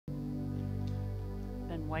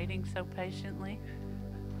and waiting so patiently.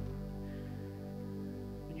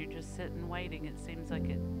 When you're just sitting waiting, it seems like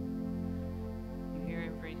you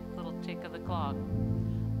hear every little tick of the clock.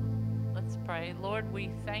 Let's pray. Lord,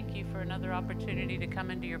 we thank you for another opportunity to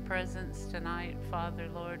come into your presence tonight. Father,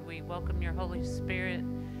 Lord, we welcome your Holy Spirit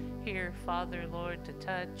here, Father, Lord, to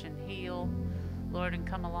touch and heal, Lord, and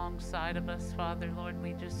come alongside of us, Father. Lord,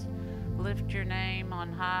 we just lift your name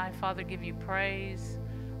on high. Father, give you praise,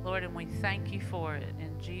 Lord, and we thank you for it.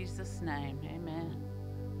 In Jesus' name, amen.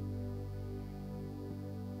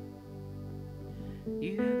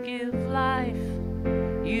 You give life,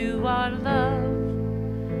 you are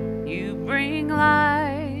love, you bring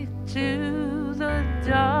light to the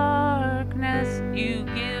darkness, you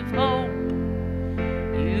give hope,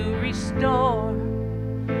 you restore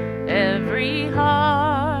every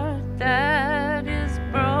heart that is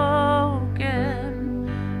broken.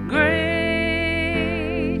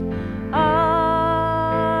 Great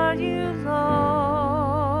are you, Lord.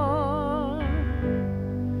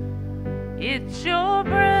 It's your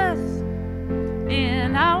breath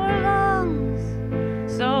in our lungs,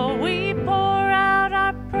 so we pour out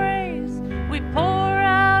our praise. We pour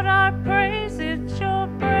out our praise. It's your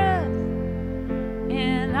breath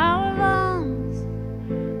in our lungs,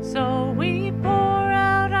 so we pour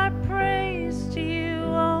out our praise to you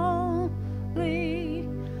only.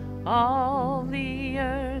 All the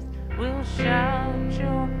earth will shout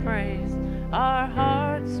your praise. Our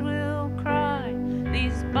hearts will cry.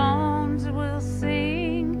 These bones will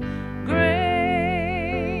sing.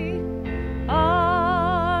 Great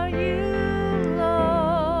are you,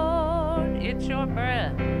 Lord. It's your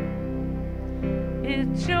breath.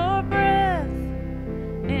 It's your breath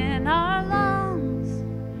in our lungs,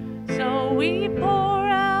 so we pour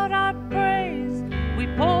out our praise. We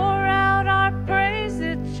pour out our praise.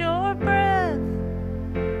 It's your breath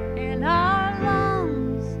in our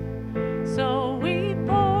lungs, so we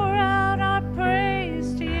pour out our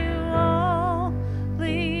praise to you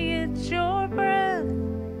only. It's your breath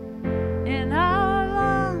in our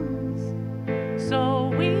lungs, so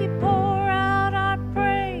we pour out our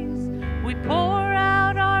praise. We pour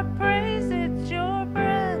out our praise. It's your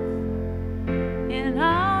breath in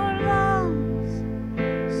our lungs,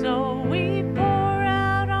 so we pour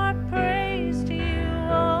out our praise to you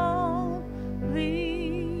only.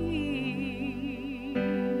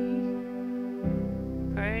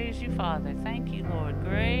 Praise you, Father. Thank you, Lord.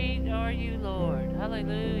 Great are you, Lord.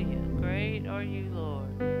 Hallelujah. Great are you,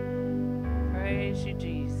 Lord. Praise you,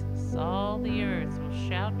 Jesus. All the earth will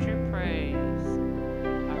shout your praise.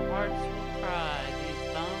 Our hearts will cry. These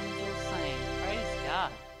bones will sing. Praise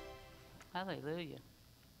God. Hallelujah.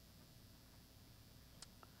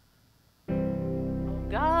 Oh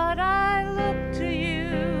God, I look to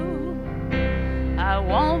you. I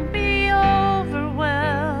won't be overwhelmed.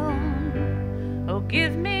 Oh,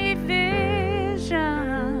 give me vision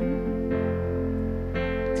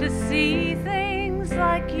to see things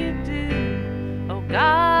like you do. Oh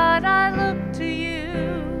God, I look to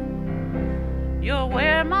you. You're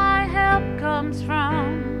where my help comes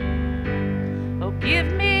from. Oh,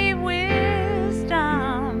 give me wisdom.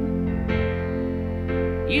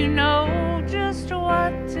 You know just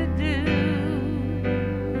what to do.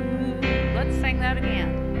 Let's sing that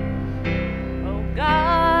again. Oh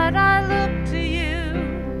God, I look to you.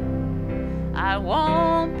 I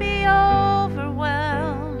won't be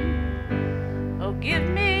overwhelmed. Oh, give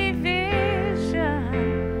me vision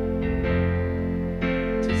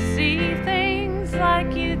to see things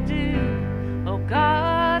like you do. Oh God,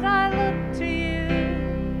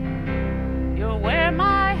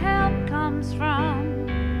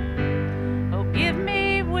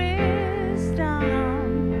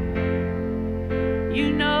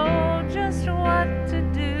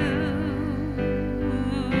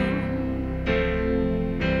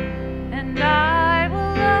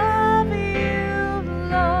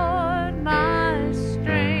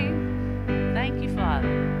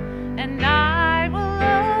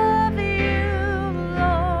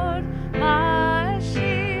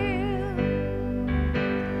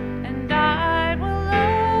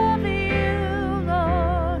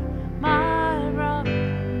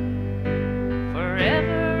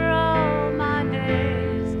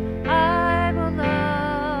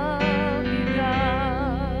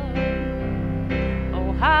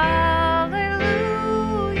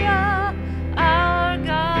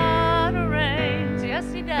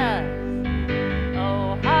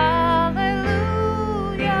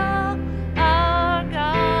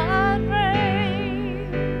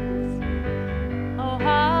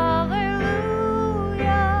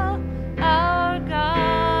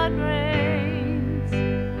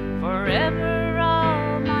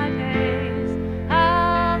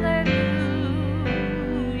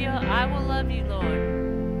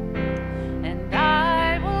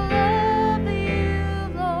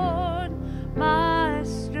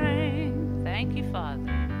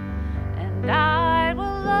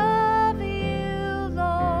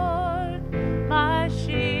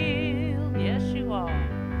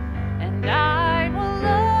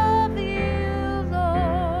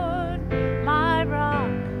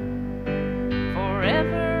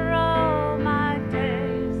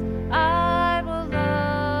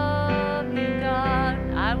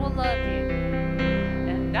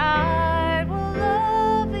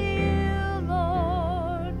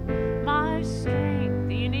 my strength.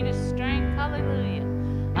 Do you need a strength? Hallelujah.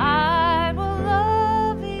 I will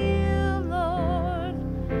love you, Lord,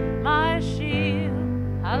 my shield.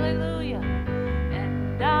 Hallelujah.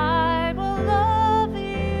 And I will love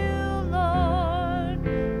you, Lord,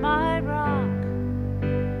 my rock,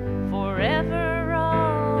 forever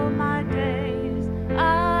all my days.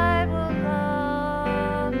 I will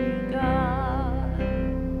love you, God.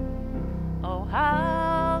 Oh,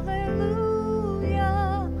 hallelujah,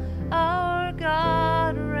 our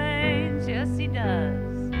God reigns. Yes, he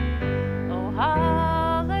does. Oh,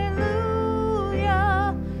 hallelujah,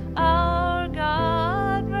 our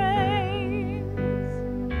God reigns.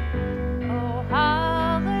 Oh,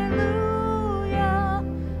 hallelujah,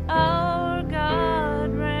 our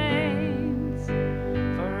God reigns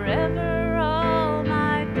forever all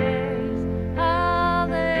my days.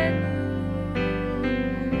 Hallelujah.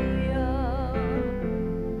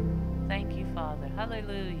 Thank you, Father.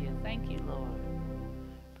 Hallelujah. Thank you, Lord.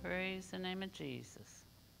 Praise the name of Jesus.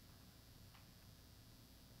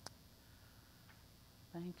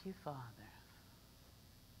 Thank you, Father.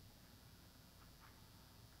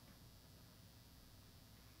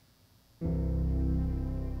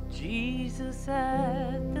 Jesus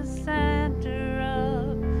at the center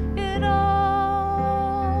of it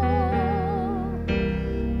all.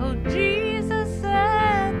 Oh, Jesus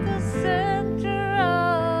at the center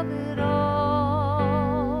of it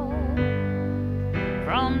all.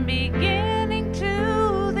 From beginning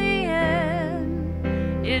to the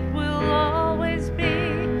end, it will always be,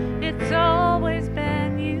 it's always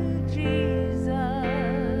been you, Jesus.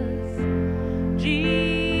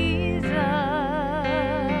 Jesus.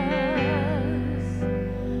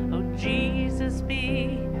 Oh, Jesus,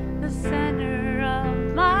 be the center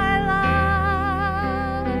of my life.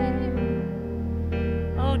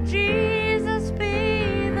 Oh, Jesus,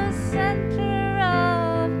 be the center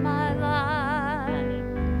of my life.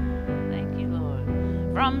 Thank you, Lord.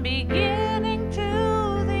 From beginning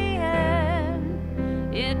to the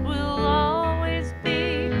end, it will always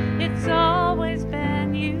be, it's always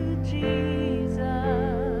been you, Jesus.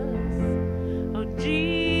 Oh,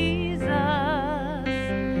 Jesus,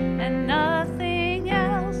 and nothing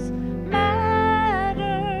else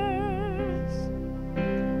matters.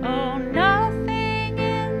 Oh, nothing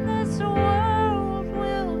in this world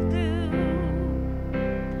will do.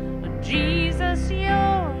 Oh, Jesus,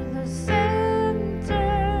 you're the center,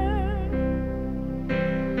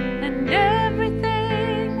 and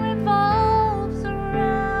everything revolves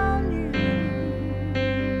around you.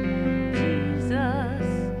 Jesus,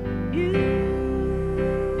 you.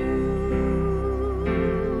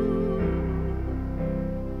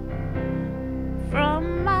 From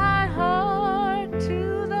my heart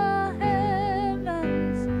to the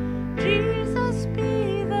heavens, Jesus,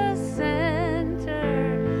 be the center.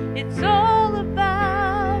 It's all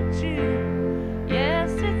about you.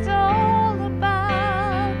 Yes, it's all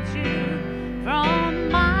about you. From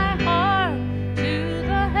my heart to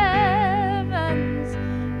the heavens,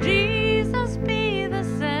 Jesus, be the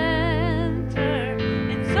center.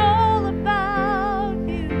 It's all about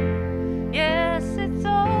you. Yes, it's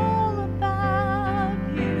all about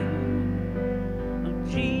you. Oh,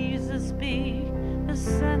 Jesus, be the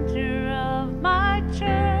center of my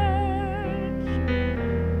church.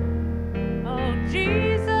 Oh,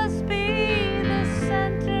 Jesus, be the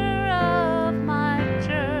center of my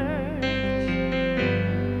church.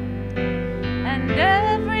 And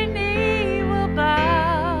every knee will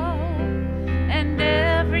bow, and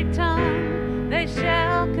every tongue they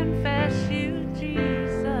shall confess you,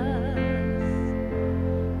 Jesus.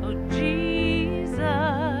 Oh, Jesus,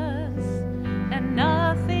 and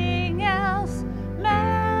nothing else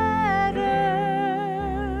matters.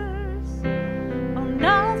 Oh,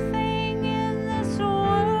 nothing in this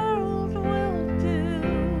world will do.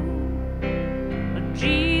 Oh,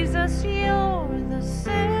 Jesus, you're the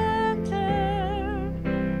center,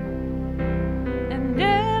 and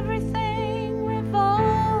everything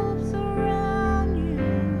revolves around you.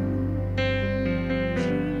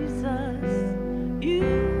 Jesus, you.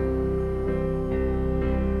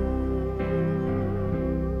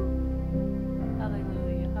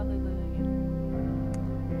 Hallelujah, hallelujah.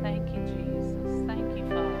 Thank you, Jesus. Thank you,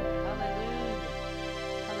 Father. Hallelujah.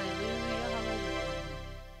 Hallelujah, hallelujah.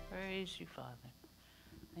 Praise you, Father.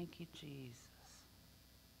 Thank you, Jesus.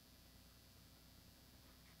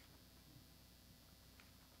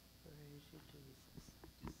 Praise you, Jesus.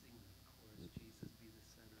 Just sing the chorus,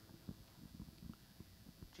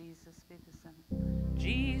 Jesus be the center.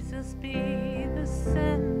 Jesus be the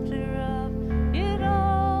center of it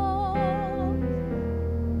all.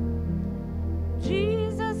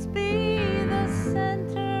 Jesus be the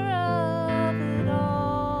center of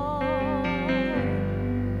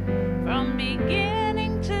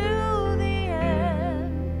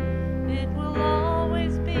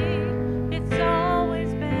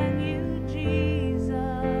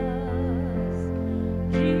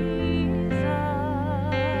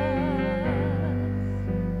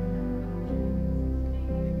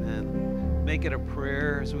make it a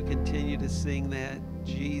prayer as we continue to sing that.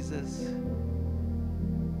 Jesus,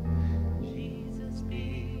 Jesus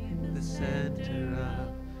be the center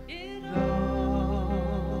of it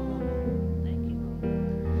all. Thank you,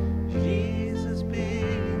 Lord. Jesus be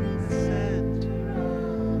the center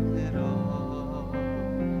of it all.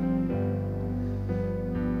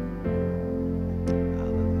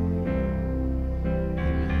 Hallelujah.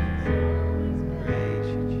 Amen. Praise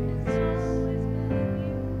you, Jesus.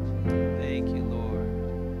 Thank you, Lord.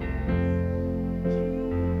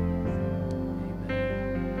 Amen.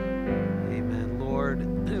 Amen. Lord,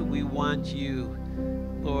 we want you,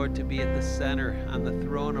 Lord, to be at the center, on the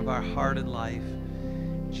throne of our heart and life.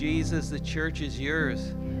 Jesus, the church is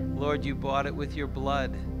yours. Lord, you bought it with your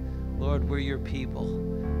blood. Lord, we're your people.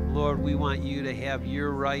 Lord, we want you to have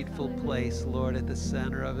your rightful place, Lord, at the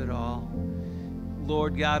center of it all.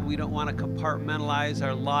 Lord God, we don't want to compartmentalize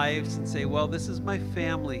our lives and say, well, this is my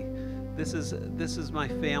family. This is my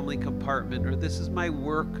family compartment, or this is my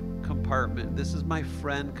work compartment. This is my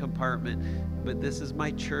friend compartment, but this is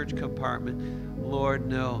my church compartment. Lord,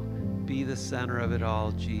 no. Be the center of it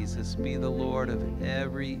all, Jesus. Be the Lord of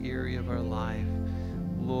every area of our life.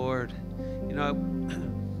 Lord, you know,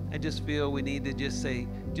 I just feel we need to just say,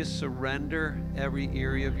 just surrender every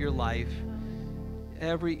area of your life.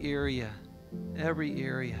 Every area.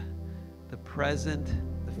 The present,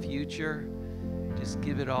 the future. Just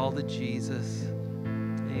give it all to Jesus.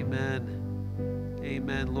 Amen.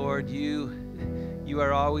 Amen. Lord, you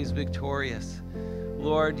are always victorious.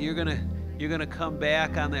 Lord, you're gonna come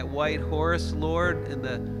back on that white horse, Lord, and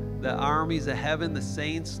the armies of heaven, the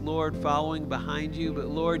saints, Lord, following behind you. But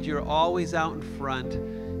Lord, you're always out in front.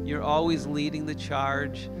 You're always leading the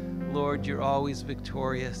charge. Lord, you're always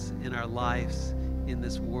victorious in our lives, in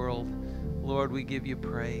this world. Lord, we give you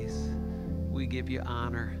praise. We give you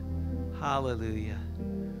honor. Hallelujah.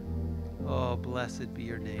 Oh, blessed be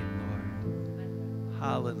your name, Lord.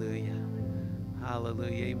 Hallelujah.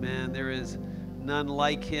 Hallelujah. Amen. There is none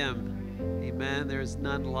like him. Amen. There is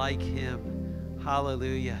none like him.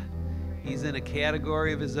 Hallelujah. He's in a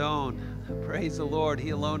category of his own. Praise the Lord. He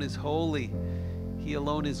alone is holy. He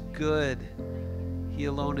alone is good. He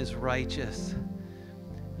alone is righteous.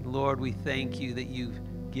 And Lord, we thank you that you've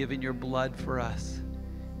given your blood for us.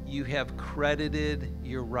 You have credited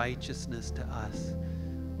your righteousness to us.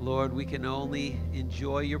 Lord, we can only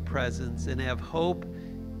enjoy your presence and have hope,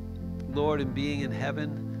 Lord, in being in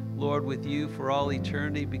heaven, Lord, with you for all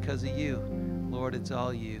eternity because of you. Lord, it's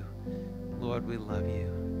all you. Lord, we love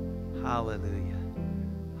you. Hallelujah.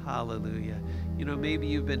 Hallelujah. You know, maybe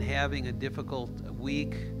you've been having a difficult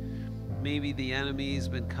week. Maybe the enemy's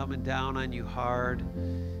been coming down on you hard.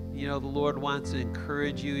 You know, the Lord wants to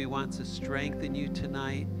encourage you. He wants to strengthen you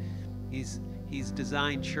tonight. He's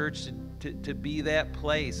designed church to be that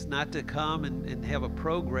place, not to come and have a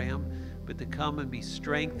program, but to come and be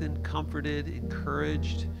strengthened, comforted,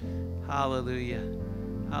 encouraged. Hallelujah.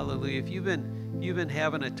 Hallelujah. If you've been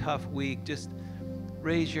having a tough week, just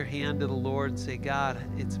raise your hand to the Lord and say, God,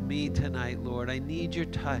 it's me tonight, Lord. I need your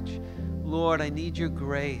touch. Lord, I need your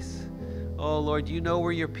grace. Oh, Lord, you know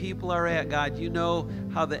where your people are at, God. You know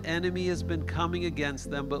how the enemy has been coming against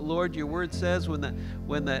them. But, Lord, your word says when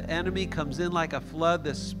the enemy comes in like a flood,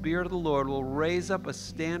 the Spirit of the Lord will raise up a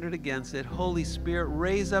standard against it. Holy Spirit,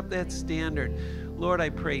 raise up that standard. Lord, I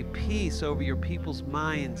pray peace over your people's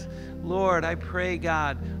minds. Lord, I pray,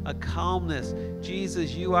 God, a calmness.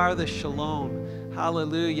 Jesus, you are the shalom.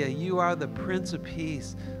 Hallelujah. You are the Prince of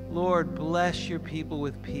Peace. Lord, bless your people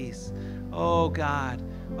with peace. Oh, God.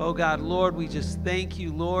 Oh, God, Lord, we just thank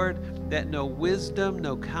you, Lord, that no wisdom,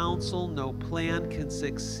 no counsel, no plan can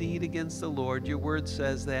succeed against the Lord. Your word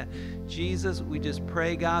says that. Jesus, we just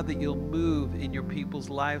pray, God, that you'll move in your people's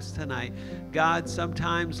lives tonight. God,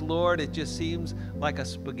 sometimes, Lord, it just seems like a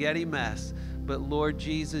spaghetti mess. But Lord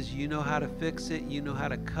Jesus, you know how to fix it. You know how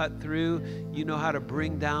to cut through. You know how to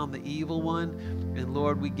bring down the evil one. And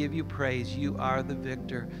Lord, we give you praise. You are the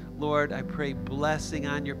victor. Lord, I pray blessing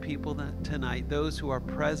on your people tonight, those who are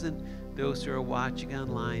present, those who are watching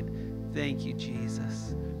online. Thank you,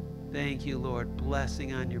 Jesus. Thank you, Lord.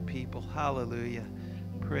 Blessing on your people. Hallelujah.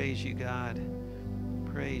 Praise you, God.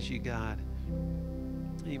 Praise you, God.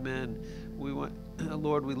 Amen.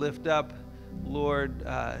 Lord, we lift up, Lord,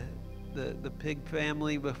 the Pig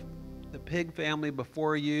family,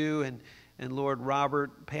 before you, and Lord,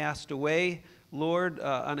 Robert passed away, Lord,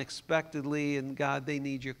 unexpectedly, and God, they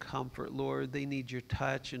need your comfort, Lord. They need your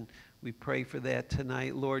touch, and we pray for that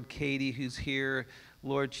tonight. Lord, Katie, who's here,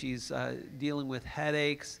 Lord, she's dealing with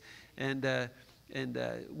headaches, and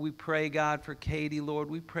we pray, God, for Katie, Lord.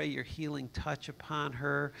 We pray your healing touch upon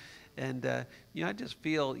her, and I just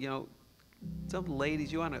feel, Some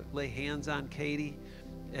ladies, you want to lay hands on Katie?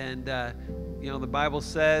 And, the Bible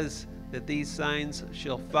says that these signs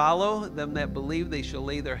shall follow them that believe. They shall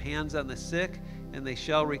lay their hands on the sick, and they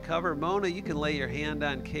shall recover. Mona, you can lay your hand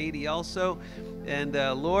on Katie also. And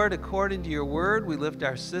Lord, according to your word, we lift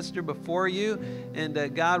our sister before you.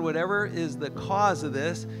 And God, whatever is the cause of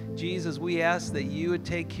this, Jesus, we ask that you would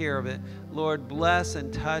take care of it. Lord, bless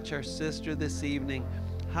and touch our sister this evening.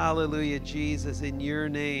 Hallelujah, Jesus, in your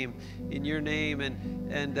name, in your name.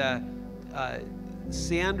 And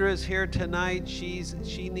Sandra's here tonight.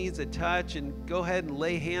 She needs a touch, and go ahead and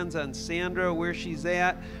lay hands on Sandra where she's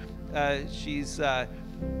at. She's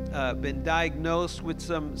been diagnosed with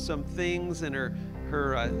some things in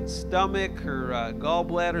her stomach. Her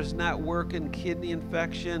gallbladder's not working, kidney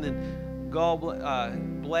infection, and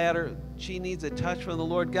gallbladder. She needs a touch from the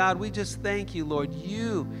Lord. God, we just thank you, Lord.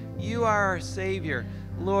 You are our Savior.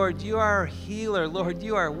 Lord, you are our healer. Lord,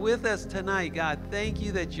 you are with us tonight. God, thank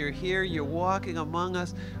you that you're here. You're walking among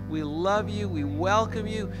us. We love you. We welcome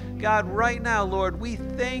you. God, right now, Lord, we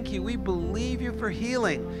thank you. We believe you for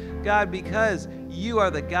healing. God, because you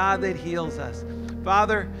are the God that heals us.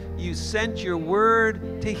 Father, you sent your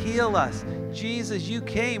word to heal us. Jesus, you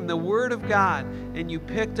came, the word of God, and you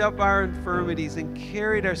picked up our infirmities and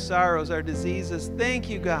carried our sorrows, our diseases.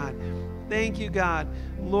 Thank you, God. Thank you, God.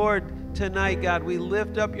 Lord, tonight, God, we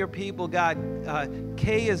lift up your people. God,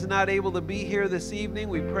 Kay is not able to be here this evening.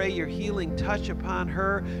 We pray your healing touch upon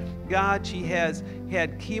her. God, she has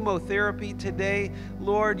had chemotherapy today.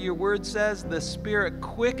 Lord, your word says the Spirit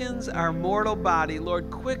quickens our mortal body. Lord,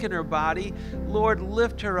 quicken her body. Lord,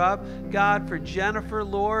 lift her up. God, for Jennifer,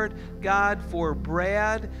 Lord. God, for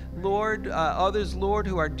Brad. Lord, others, Lord,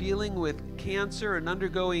 who are dealing with cancer and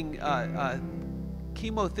undergoing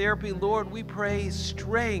chemotherapy. Lord, we pray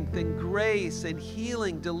strength and grace and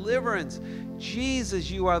healing, deliverance. Jesus,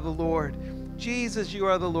 you are the Lord. Jesus, you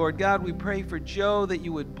are the Lord. God, we pray for Joe that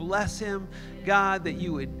you would bless him. God, that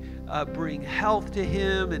you would bring health to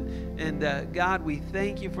him. And God, we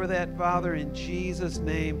thank you for that, Father, in Jesus'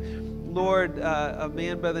 name. Lord, a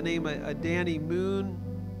man by the name of Danny Moon,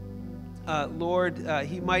 Lord,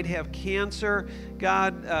 he might have cancer.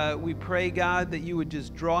 God, we pray, God, that you would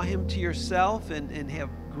just draw him to yourself and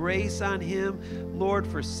have grace on him. Lord,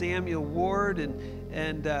 for Samuel Ward,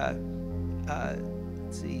 and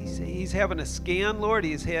let's see, he's having a scan, Lord.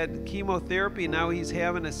 He's had chemotherapy, now he's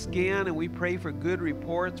having a scan, and we pray for good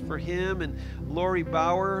reports for him. And Lori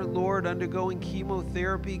Bauer, Lord, undergoing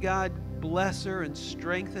chemotherapy. God, bless her and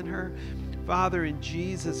strengthen her. Father, in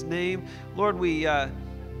Jesus' name. Lord, we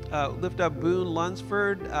lift up Boone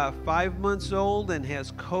Lunsford, 5 months old and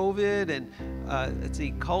has COVID. And let's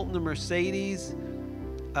see, Colton and Mercedes,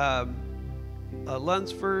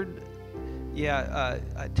 Lunsford,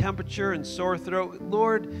 a temperature and sore throat.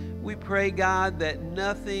 Lord, we pray, God, that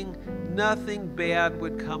nothing bad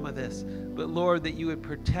would come of this. But Lord, that you would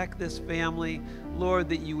protect this family. Lord,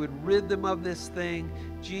 that you would rid them of this thing.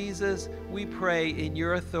 Jesus, we pray in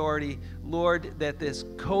your authority, Lord, that this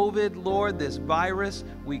COVID, Lord, this virus,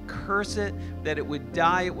 we curse it, that it would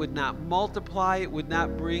die, it would not multiply, it would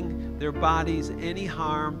not bring their bodies any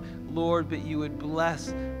harm, Lord, but you would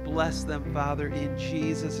bless them, Father, in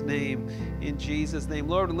Jesus' name. In Jesus' name.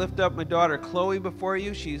 Lord, lift up my daughter Chloe before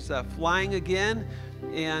you. She's flying again.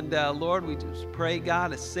 And Lord, we just pray,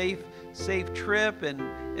 God, a safe trip and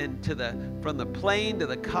from the plane to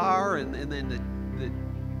the car, and then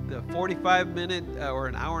the 45-minute or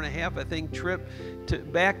an hour and a half, I think, trip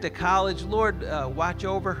back to college. Lord, watch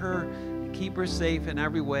over her, keep her safe in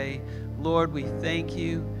every way. Lord, we thank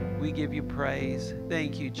you. We give you praise.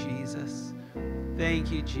 Thank you, Jesus.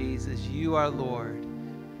 Thank you, Jesus. You are Lord.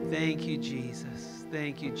 Thank you, Jesus.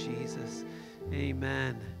 Thank you, Jesus.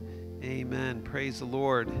 Amen. Amen. Praise the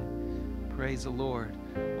Lord. Praise the Lord.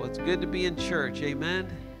 Well, it's good to be in church. Amen.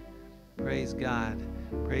 Praise God.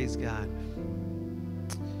 Praise God.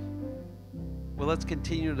 Well, let's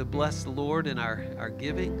continue to bless the Lord in our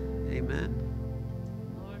giving. Amen.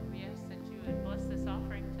 Lord, we ask that you would bless this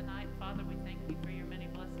offering tonight. Father, we thank you for your many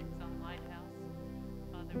blessings on Lighthouse.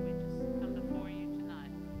 Father, we just come before you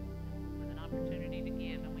tonight with an opportunity to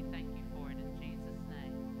give, and we thank you for it in Jesus'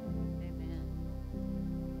 name. Amen.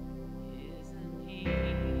 Isn't he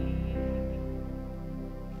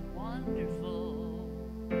wonderful?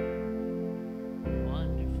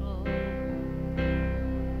 Wonderful.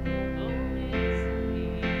 Oh, isn't he?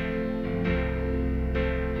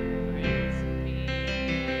 Praise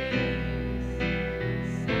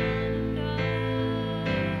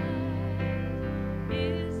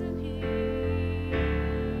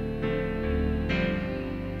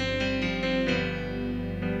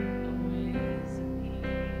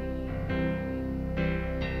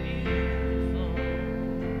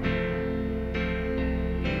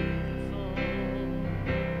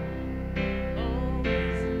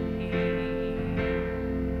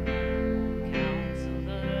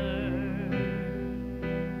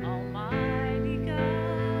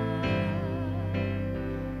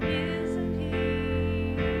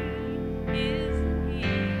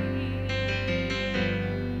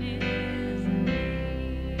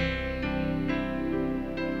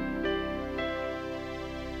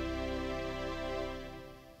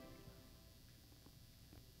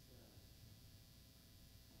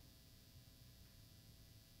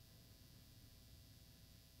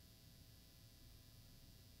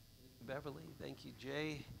Beverly. Thank you,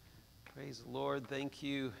 Jay. Praise the Lord. Thank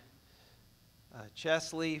you,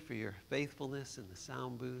 Chesley, for your faithfulness in the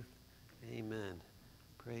sound booth. Amen.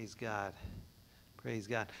 Praise God. Praise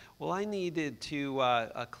God. Well, I needed to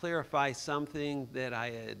clarify something that I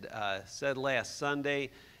had said last Sunday,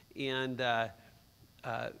 and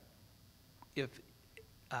if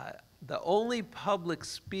the only public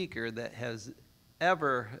speaker that has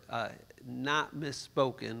ever not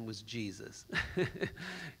misspoken was Jesus.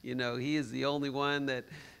 You know, he is the only one that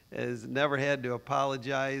has never had to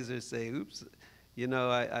apologize or say, oops, you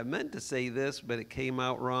know, I meant to say this, but it came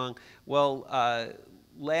out wrong. Well,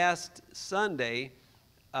 last Sunday,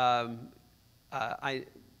 I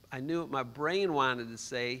knew what my brain wanted to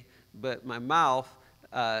say, but my mouth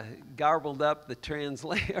garbled up the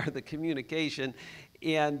or the communication,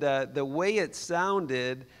 and the way it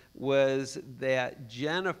sounded was that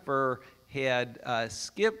Jennifer had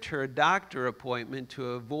skipped her doctor appointment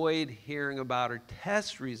to avoid hearing about her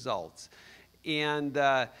test results, and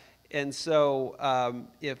so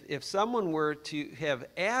if someone were to have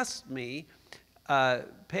asked me,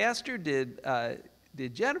 Pastor, did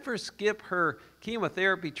Jennifer skip her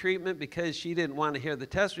chemotherapy treatment because she didn't want to hear the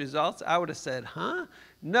test results? I would have said, huh?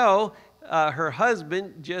 No, her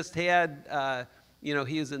husband just had, you know,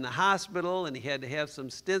 he was in the hospital and he had to have some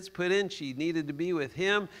stents put in. She needed to be with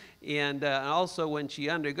him. And also when she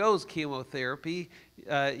undergoes chemotherapy,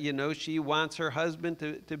 you know, she wants her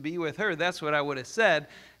husband to be with her. That's what I would have said.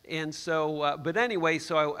 And so, but anyway,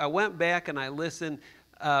 so I went back and I listened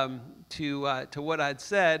to what I'd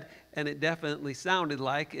said, and it definitely sounded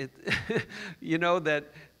like it, you know,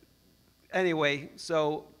 that, anyway,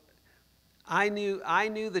 so I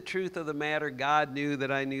knew the truth of the matter. God knew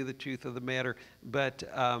that I knew the truth of the matter, but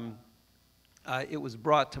it was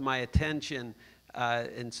brought to my attention,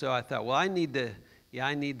 and so I thought, well, I need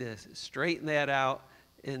to straighten that out.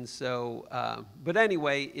 And so, but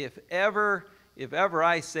anyway, if ever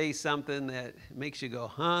I say something that makes you go,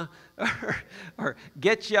 huh, or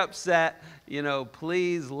gets you upset, you know,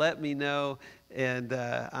 please let me know. And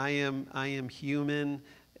I am human,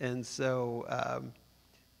 and so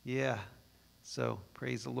yeah. So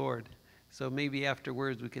praise the Lord. So maybe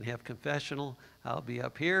afterwards we can have confessional. I'll be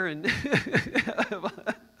up here and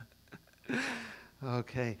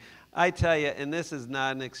okay. I tell you, and this is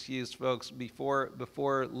not an excuse, folks.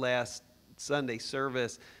 Before last Sunday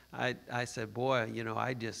service, I said, boy, you know,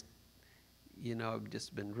 I've just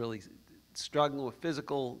been really struggling with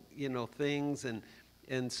physical, you know, things,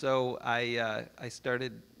 and so I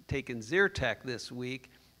started taking Zyrtec this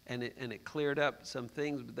week. And it cleared up some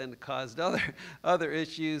things, but then it caused other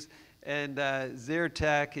issues. And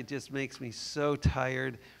Zyrtec, it just makes me so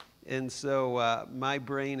tired. And so my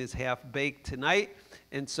brain is half baked tonight.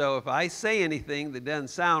 And so if I say anything that doesn't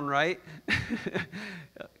sound right,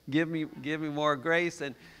 give me more grace.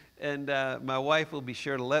 And my wife will be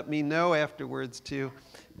sure to let me know afterwards too.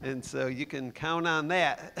 And so you can count on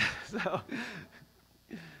that.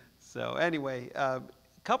 So anyway.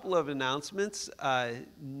 Couple of announcements.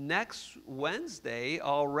 Next Wednesday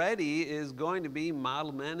already is going to be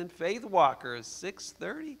Model Men and Faith Walkers,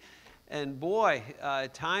 6:30. And boy,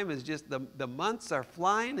 time is just, the months are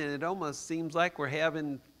flying, and it almost seems like we're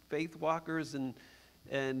having Faith Walkers and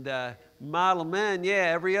Model Men,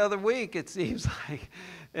 yeah, every other week it seems like.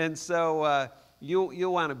 And so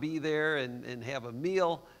you'll want to be there and have a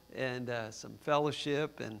meal and some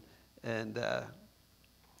fellowship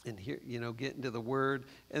and here, you know, get into the Word.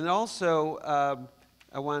 And also,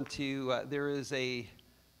 I want to, this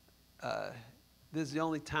is the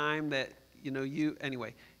only time that, you know, you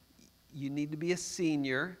need to be a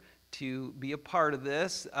senior to be a part of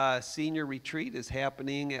this. Senior retreat is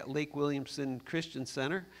happening at Lake Williamson Christian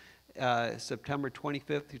Center, September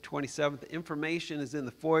 25th through 27th. Information is in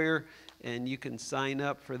the foyer, and you can sign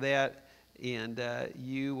up for that, and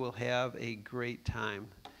you will have a great time.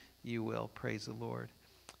 You will. Praise the Lord.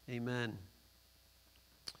 Amen.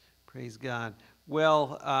 Praise God.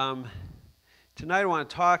 Well, tonight I want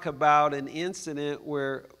to talk about an incident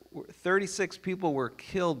where 36 people were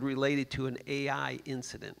killed related to an AI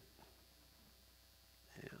incident.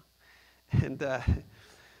 Yeah. And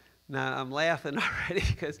now I'm laughing already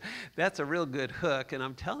because that's a real good hook, and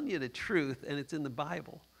I'm telling you the truth, and it's in the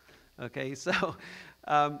Bible. Okay, so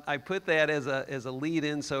I put that as a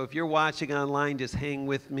lead-in. So if you're watching online, just hang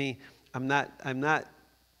with me. I'm not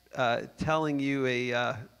telling you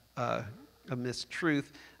a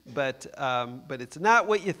mistruth, but it's not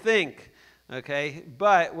what you think, okay?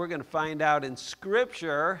 But we're going to find out in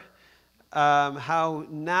Scripture how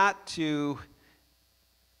not to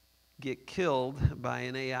get killed by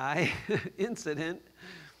an AI incident,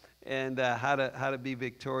 and how to be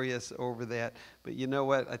victorious over that. But you know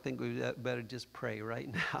what? I think we better just pray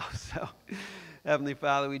right now. So, Heavenly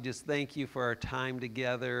Father, we just thank you for our time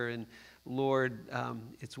together. And Lord,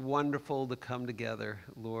 it's wonderful to come together,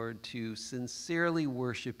 Lord, to sincerely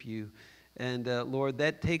worship you. And Lord,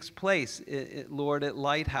 that takes place, Lord, at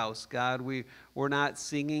Lighthouse. God, we're not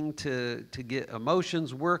singing to get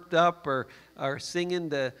emotions worked up or singing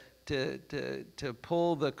to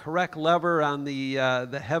pull the correct lever on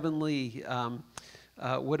the heavenly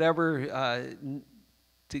whatever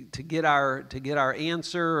to get our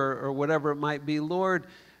answer or whatever it might be. Lord,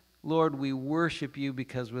 we worship you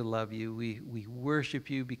because we love you. We worship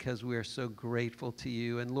you because we are so grateful to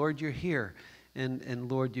you. And Lord, you're here. And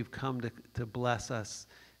Lord, you've come to bless us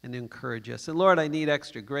and encourage us. And Lord, I need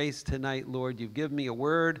extra grace tonight. Lord, you've given me a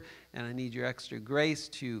word, and I need your extra grace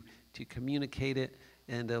to communicate it.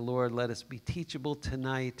 And Lord, let us be teachable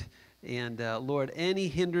tonight. And Lord, any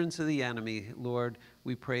hindrance of the enemy, Lord,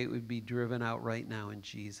 we pray it would be driven out right now in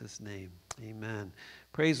Jesus' name. Amen.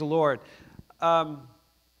 Praise the Lord.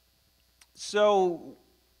 So,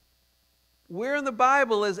 where in the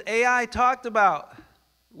Bible is AI talked about?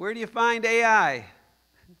 Where do you find AI?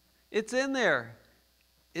 It's in there.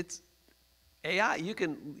 It's AI. You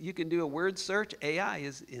can do a word search. AI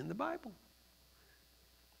is in the Bible.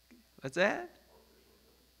 What's that?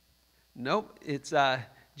 Nope. It's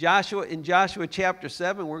Joshua in Joshua chapter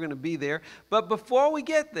 7. We're going to be there. But before we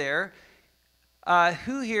get there,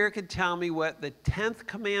 who here could tell me what the 10th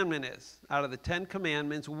commandment is? Out of the 10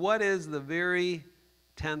 commandments, what is the very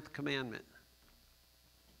 10th commandment?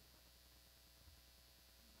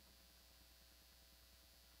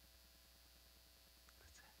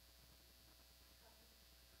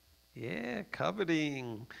 Yeah,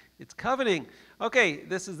 coveting. It's coveting. Okay,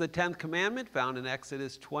 this is the 10th commandment found in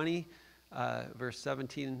Exodus 20, verse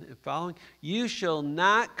 17 and following. You shall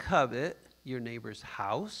not covet your neighbor's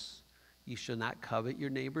house. You shall not covet your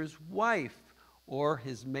neighbor's wife, or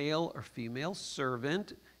his male or female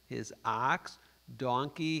servant, his ox,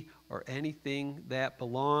 donkey, or anything that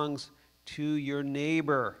belongs to your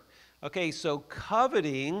neighbor. Okay, so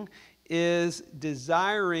coveting is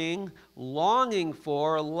desiring, longing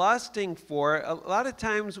for, lusting for. A lot of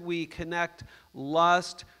times we connect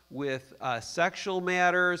lust with sexual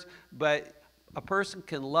matters, but a person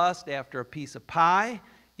can lust after a piece of pie.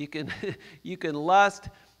 You can lust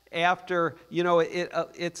after,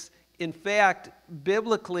 it's in fact,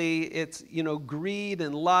 biblically, it's, greed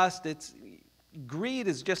and lust. Greed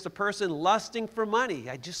is just a person lusting for money.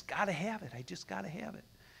 I just got to have it. I just got to have it.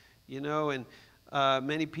 And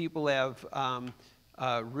many people have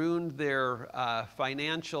ruined their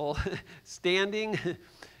financial standing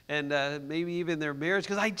and maybe even their marriage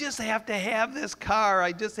because I just have to have this car.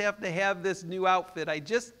 I just have to have this new outfit. I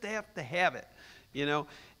just have to have it,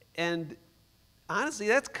 And honestly,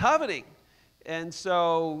 that's coveting. And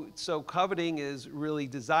so coveting is really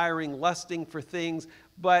desiring, lusting for things.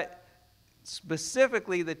 But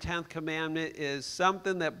specifically, the 10th commandment is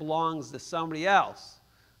something that belongs to somebody else.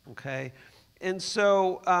 Okay? And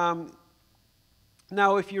so,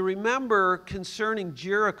 now if you remember concerning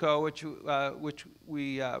Jericho, which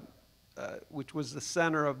was the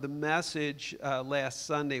center of the message last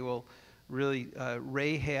Sunday,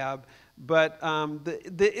 Rahab. But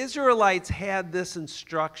the Israelites had these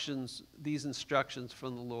instructions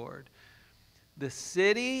from the Lord. The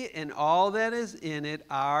city and all that is in it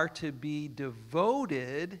are to be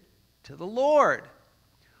devoted to the Lord.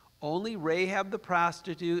 Only Rahab the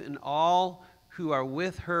prostitute and all who are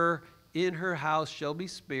with her in her house shall be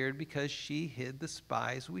spared because she hid the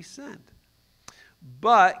spies we sent.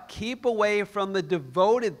 But keep away from the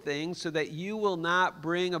devoted things so that you will not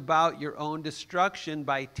bring about your own destruction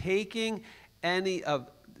by taking any of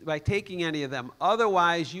them.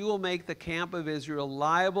 Otherwise, you will make the camp of Israel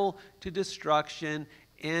liable to destruction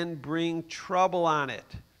and bring trouble on it.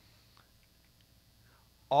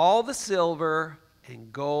 All the silver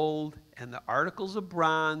and gold and the articles of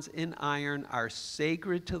bronze and iron are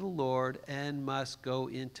sacred to the Lord and must go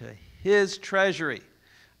into his treasury.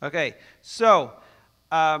 Okay, so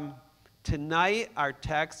tonight our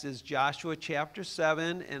text is Joshua chapter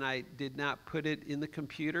 7, and I did not put it in the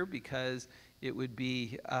computer because it would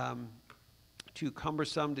be too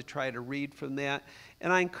cumbersome to try to read from that.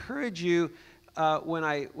 And I encourage you, when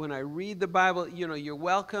I read the Bible, you're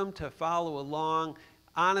welcome to follow along.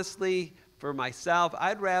 Honestly, for myself,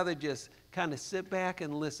 I'd rather just kind of sit back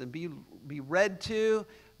and listen, be read to,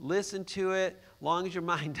 listen to it, as long as your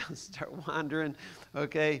mind doesn't start wandering.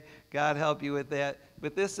 Okay, God help you with that.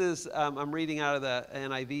 But this is, I'm reading out of the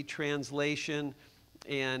NIV translation,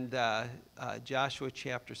 Joshua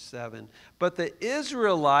chapter 7. But the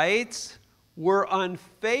Israelites were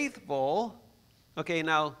unfaithful. Okay,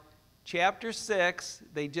 now chapter 6,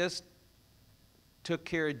 they just took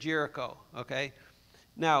care of Jericho. Okay,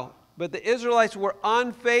 now, but the Israelites were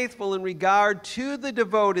unfaithful in regard to the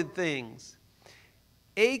devoted things.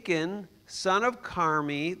 Achan, son of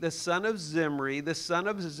Carmi, the son of Zimri, the son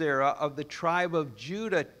of Zerah, of the tribe of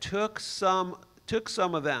Judah, took some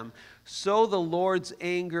of them. So the Lord's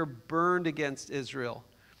anger burned against Israel.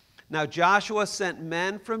 Now Joshua sent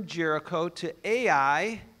men from Jericho to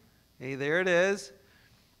Ai, hey, there it is,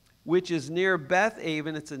 which is near Beth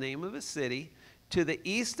Aven, it's the name of a city, to the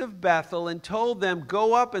east of Bethel, and told them,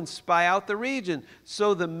 go up and spy out the region.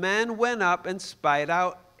 So the men went up and spied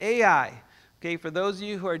out Ai. Okay, for those of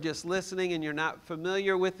you who are just listening and you're not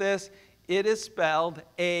familiar with this, it is spelled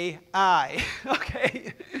A-I.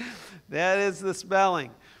 Okay, that is the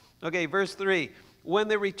spelling. Okay, verse 3. When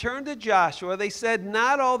they returned to Joshua, they said,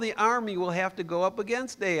 not all the army will have to go up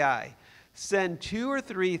against Ai. Send 2,000 or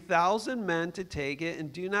 3,000 men to take it,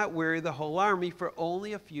 and do not weary the whole army, for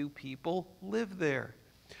only a few people live there.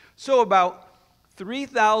 So about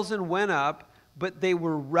 3,000 went up, but they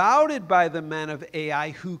were routed by the men of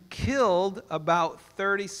Ai, who killed about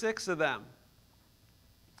 36 of them.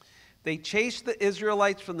 They chased the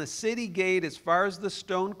Israelites from the city gate as far as the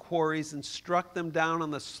stone quarries and struck them down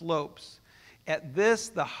on the slopes. At this,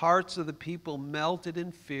 the hearts of the people melted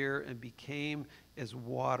in fear and became as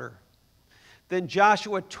water. Then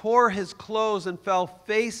Joshua tore his clothes and fell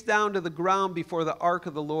face down to the ground before the ark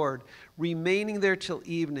of the Lord, remaining there till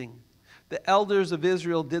evening. The elders of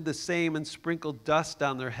Israel did the same and sprinkled dust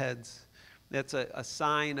on their heads. That's a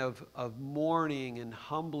sign of mourning and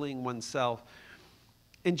humbling oneself.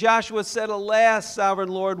 And Joshua said, alas, sovereign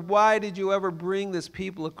Lord, why did you ever bring this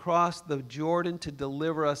people across the Jordan to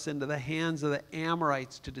deliver us into the hands of the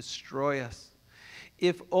Amorites to destroy us?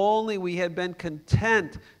 If only we had been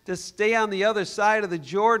content to stay on the other side of the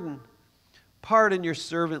Jordan. Pardon your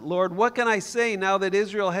servant, Lord. What can I say now that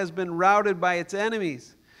Israel has been routed by its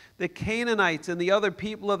enemies? The Canaanites and the other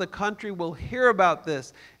people of the country will hear about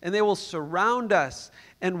this, and they will surround us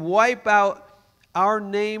and wipe out our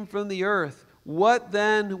name from the earth. What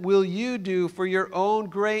then will you do for your own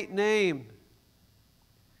great name?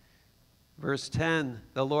 Verse 10,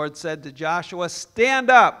 the Lord said to Joshua,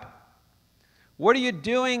 stand up. What are you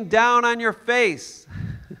doing down on your face?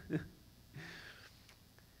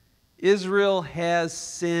 Israel has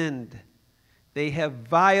sinned. They have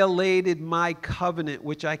violated my covenant,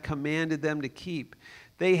 which I commanded them to keep.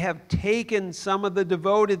 They have taken some of the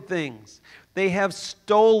devoted things. They have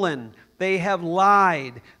stolen. They have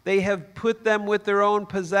lied. They have put them with their own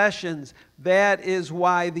possessions. That is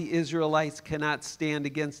why the Israelites cannot stand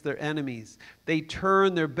against their enemies. They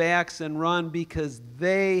turn their backs and run because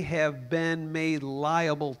they have been made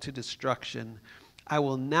liable to destruction. I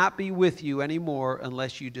will not be with you anymore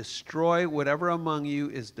unless you destroy whatever among you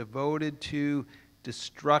is devoted to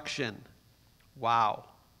destruction. Wow.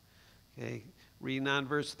 Okay, reading on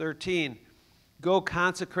verse 13. Go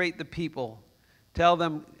consecrate the people. Tell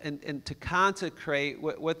them, and to consecrate,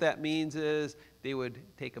 what that means is they would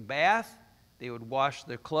take a bath, they would wash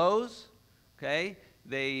their clothes, okay?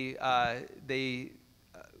 They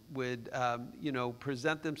would,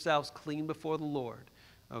 present themselves clean before the Lord,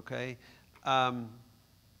 okay? Tell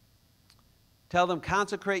them,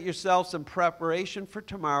 consecrate yourselves in preparation for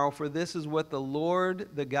tomorrow, for this is what the Lord,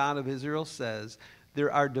 the God of Israel, says. There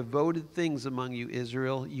are devoted things among you,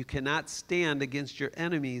 Israel. You cannot stand against your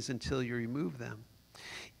enemies until you remove them.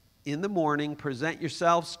 In the morning, present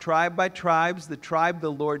yourselves tribe by tribes. The tribe the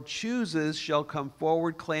Lord chooses shall come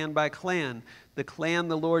forward clan by clan. The clan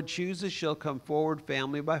the Lord chooses shall come forward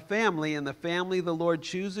family by family, and the family the Lord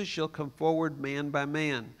chooses shall come forward man by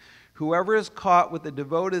man. Whoever is caught with the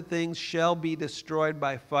devoted things shall be destroyed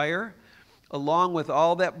by fire, along with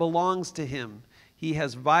all that belongs to him. He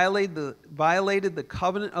has violated the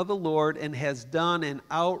covenant of the Lord and has done an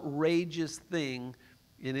outrageous thing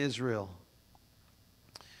in Israel.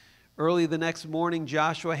 Early the next morning,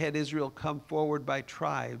 Joshua had Israel come forward by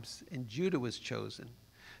tribes, and Judah was chosen.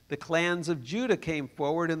 The clans of Judah came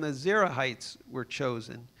forward, and the Zerahites were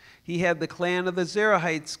chosen. He had the clan of the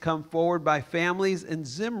Zerahites come forward by families, and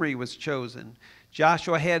Zimri was chosen.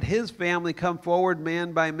 Joshua had his family come forward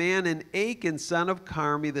man by man, and Achan, son of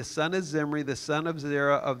Carmi, the son of Zimri, the son of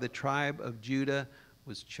Zerah of the tribe of Judah,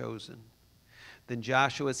 was chosen. Then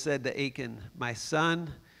Joshua said to Achan, my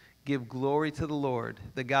son, give glory to the Lord,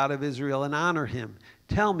 the God of Israel, and honor him.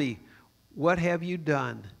 Tell me, what have you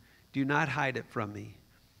done? Do not hide it from me.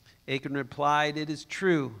 Achan replied, it is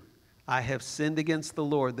true. I have sinned against the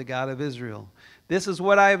Lord, the God of Israel. This is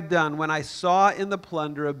what I have done. When I saw in the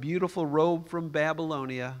plunder a beautiful robe from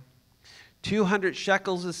Babylonia, 200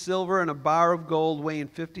 shekels of silver and a bar of gold weighing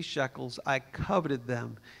 50 shekels, I coveted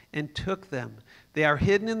them and took them. They are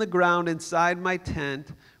hidden in the ground inside my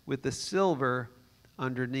tent with the silver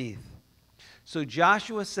underneath. So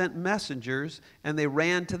Joshua sent messengers, and they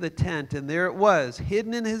ran to the tent, and there it was,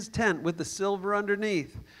 hidden in his tent with the silver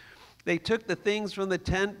underneath. They took the things from the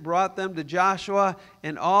tent, brought them to Joshua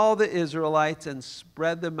and all the Israelites, and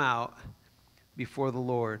spread them out before the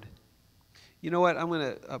Lord. You know what? I'm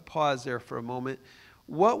going to pause there for a moment.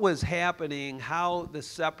 What was happening, how the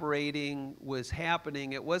separating was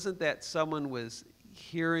happening, it wasn't that someone was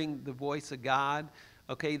hearing the voice of God.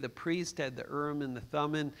 Okay, the priest had the Urim and the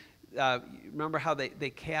Thummim. Remember how they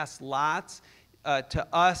cast lots? To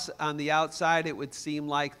us on the outside, it would seem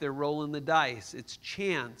like they're rolling the dice. It's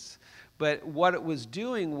chance. But what it was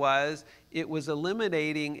doing was it was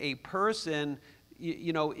eliminating a person.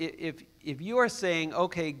 You know, if you are saying,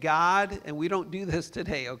 okay, God, and we don't do this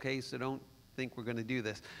today, okay, so don't think we're going to do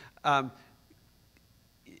this.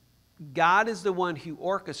 God is the one who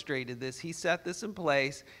orchestrated this. He set this in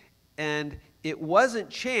place, and it wasn't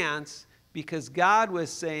chance, because God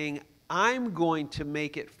was saying, I'm going to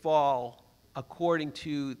make it fall according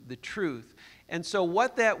to the truth. And so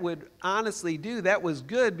what that would honestly do, that was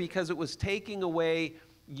good, because it was taking away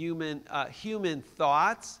human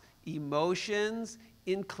thoughts, emotions,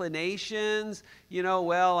 inclinations. You know,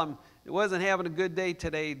 well, I wasn't having a good day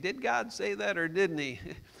today. Did God say that or didn't he?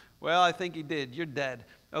 Well, I think he did. You're dead.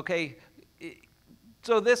 Okay.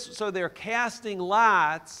 So they're casting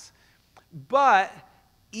lots, but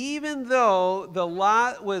even though the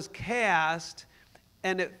lot was cast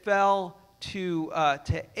and it fell to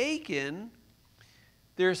Achan,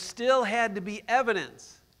 there still had to be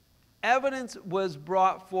evidence. Evidence was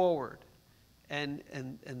brought forward, and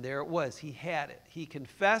there it was. He had it. He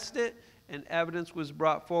confessed it, and evidence was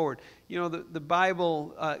brought forward. You know, the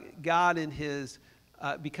Bible, God in his,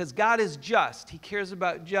 because God is just, he cares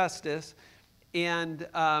about justice, and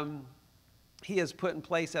he has put in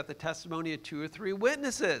place at the testimony of 2 or 3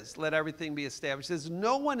 witnesses, let everything be established. It says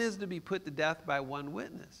no one is to be put to death by one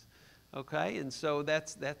witness. Okay, and so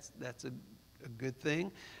that's a good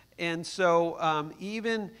thing. And so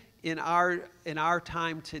even in our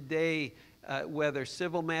time today, whether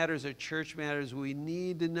civil matters or church matters, we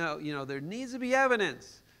need to know, you know, there needs to be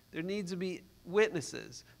evidence. There needs to be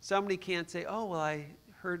witnesses. Somebody can't say, oh, well, I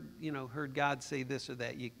heard God say this or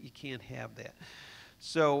that. You can't have that.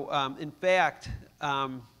 So, in fact,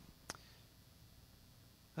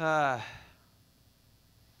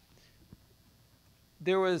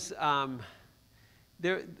 there was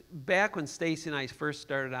back when Stacy and I first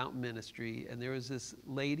started out in ministry, and there was this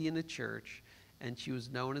lady in the church, and she was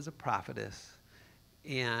known as a prophetess,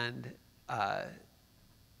 and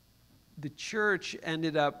the church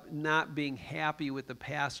ended up not being happy with the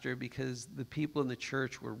pastor because the people in the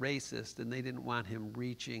church were racist, and they didn't want him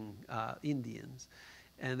reaching Indians.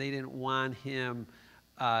 And they didn't want him,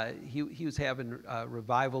 he was having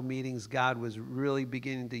revival meetings. God was really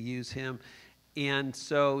beginning to use him. And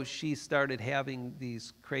so she started having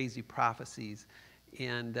these crazy prophecies.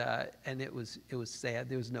 And it was sad.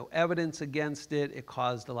 There was no evidence against it. It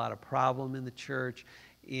caused a lot of problem in the church.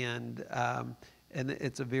 And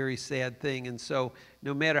it's a very sad thing. And so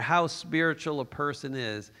no matter how spiritual a person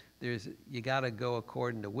is, you got to go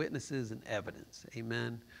according to witnesses and evidence.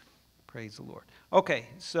 Amen. Praise the Lord. Okay,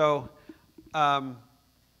 so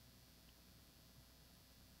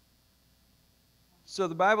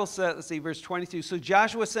the Bible says, let's see, verse 22. So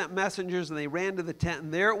Joshua sent messengers, and they ran to the tent,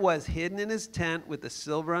 and there it was, hidden in his tent with the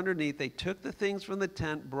silver underneath. They took the things from the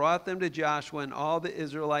tent, brought them to Joshua and all the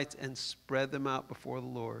Israelites, and spread them out before the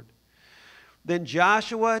Lord. Then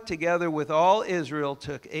Joshua, together with all Israel,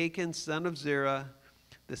 took Achan, son of Zerah,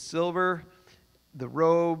 the silver, the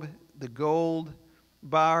robe, the gold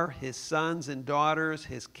bar, his sons and daughters,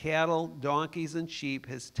 his cattle, donkeys, and sheep,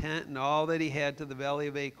 his tent, and all that he had to the valley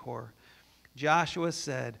of Achor. Joshua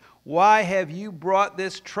said, why have you brought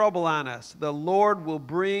this trouble on us? The Lord will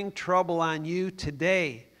bring trouble on you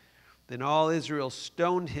today. Then all Israel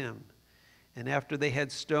stoned him, and after they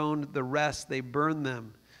had stoned the rest, they burned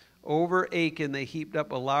them. Over Achan they heaped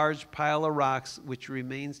up a large pile of rocks, which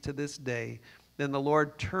remains to this day. Then the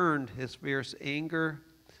Lord turned from his fierce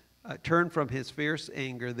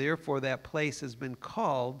anger. Therefore that place has been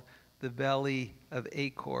called the Valley of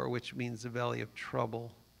Achor, which means the Valley of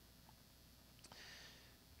Trouble.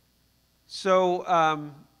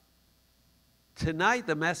 So tonight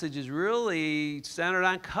the message is really centered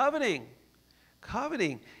on coveting.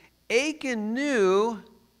 Achan knew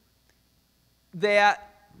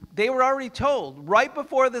that they were already told right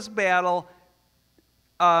before this battle,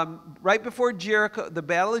 right before Jericho, the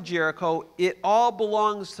Battle of Jericho, it all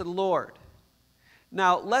belongs to the Lord.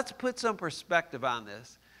 Now, let's put some perspective on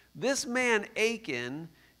this. This man, Achan,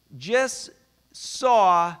 just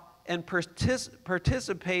saw and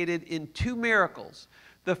participated in 2 miracles.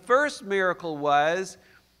 The first miracle was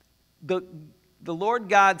the Lord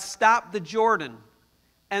God stopped the Jordan,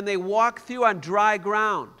 and they walked through on dry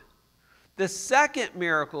ground. The second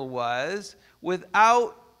miracle was,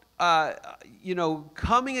 without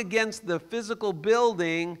coming against the physical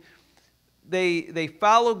building, they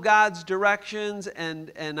followed God's directions,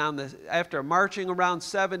 and after marching around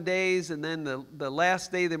 7 days, and then the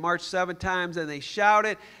last day they marched 7 times, and they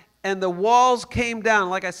shouted, and the walls came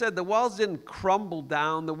down. Like I said, the walls didn't crumble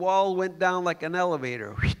down. The wall went down like an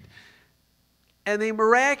elevator. And they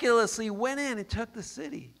miraculously went in and took the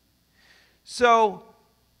city. So,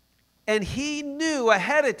 and he knew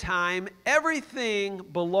ahead of time, everything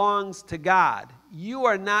belongs to God. You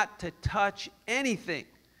are not to touch anything.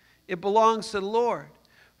 It belongs to the Lord.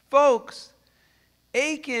 Folks,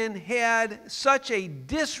 Achan had such a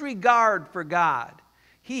disregard for God.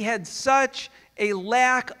 He had such a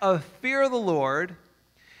lack of fear of the Lord,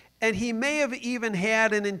 and he may have even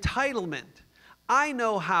had an entitlement. I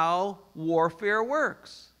know how warfare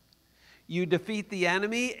works. You defeat the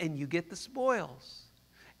enemy and you get the spoils.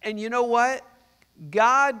 And you know what?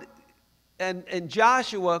 God and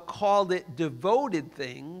Joshua called it devoted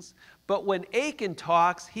things, but when Achan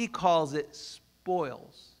talks, he calls it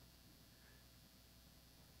spoils.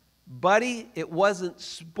 Buddy, it wasn't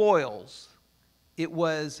spoils. It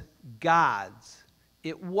was God's.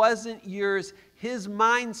 It wasn't yours. His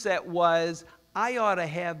mindset was, I ought to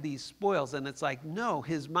have these spoils. And it's like, no,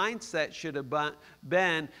 his mindset should have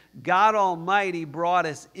been, God Almighty brought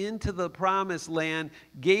us into the promised land,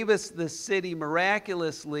 gave us the city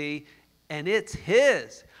miraculously, and it's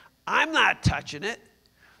his. I'm not touching it.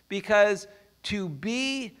 Because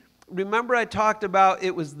remember I talked about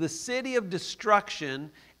it was the city of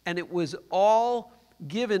destruction, and it was all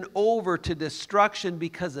given over to destruction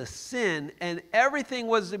because of sin, and everything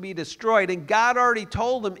was to be destroyed. And God already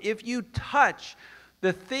told them, if you touch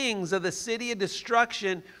the things of the city of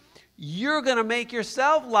destruction, you're going to make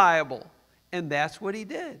yourself liable. And that's what he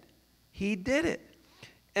did. He did it.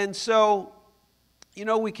 And so,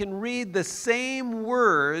 we can read the same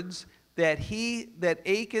words that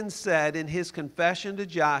Achan said in his confession to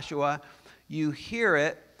Joshua. You hear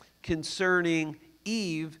it concerning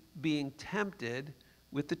Eve being tempted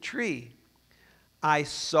with the tree. I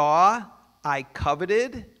saw, I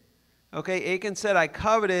coveted. Okay, Achan said, I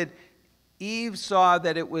coveted. Eve saw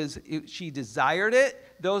that she desired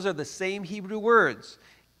it. Those are the same Hebrew words.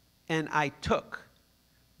 And I took.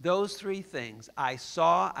 Those 3 things. I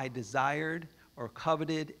saw, I desired, or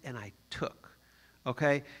coveted, and I took.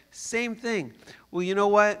 Okay, same thing. Well, you know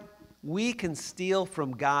what? We can steal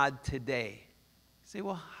from God today. You say,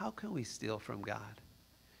 well, how can we steal from God?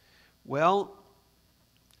 Well,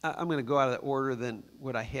 I'm going to go out of the order than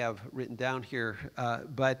what I have written down here,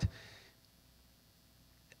 but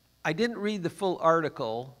I didn't read the full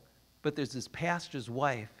article, but there's this pastor's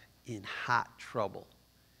wife in hot trouble.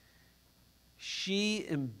 She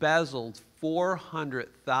embezzled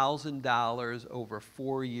 $400,000 over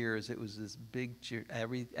 4 years. It was this big church.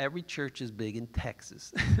 Every church is big in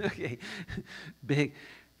Texas. Okay, big.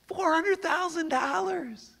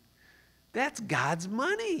 $400,000. That's God's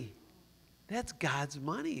money. That's God's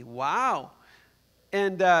money. Wow.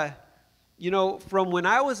 And, from when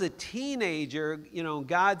I was a teenager,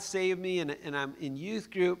 God saved me, and I'm in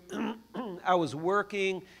youth group. I was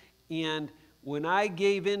working, and when I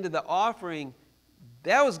gave into the offering,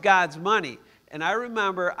 that was God's money. And I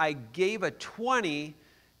remember I gave a 20,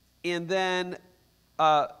 and then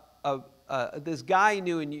this guy I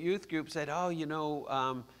knew in youth group said, oh,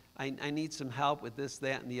 I need some help with this,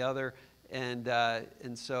 that, and the other. And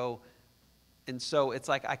so it's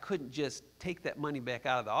like I couldn't just take that money back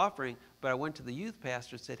out of the offering, but I went to the youth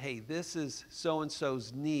pastor and said, hey, this is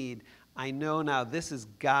so-and-so's need. I know now this is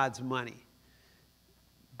God's money.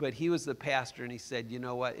 But he was the pastor, and he said, you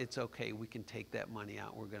know what, it's okay. We can take that money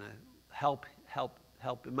out. We're going to help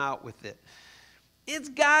him out with it. It's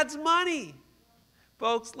God's money.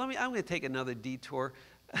 Folks, I'm going to take another detour,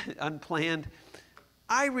 unplanned.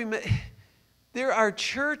 There are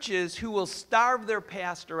churches who will starve their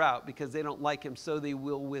pastor out because they don't like him, so they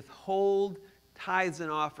will withhold tithes and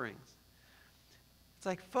offerings. It's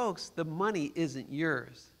like, folks, the money isn't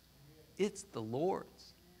yours. It's the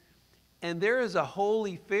Lord's. And there is a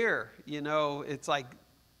holy fear. It's like,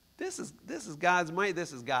 this is God's money.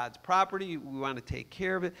 This is God's property. We want to take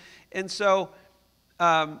care of it. And so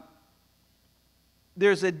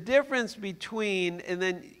there's a difference between, and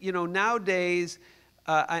then, nowadays,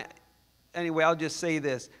 anyway, I'll just say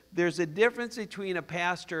this. There's a difference between a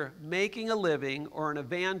pastor making a living or an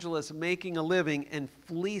evangelist making a living and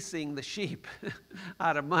fleecing the sheep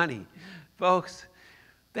out of money. Folks,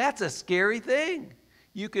 that's a scary thing.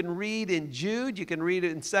 You can read in Jude, you can read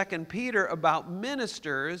it in 2 Peter about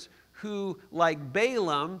ministers who, like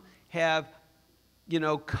Balaam, have,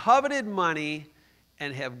 coveted money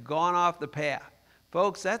and have gone off the path.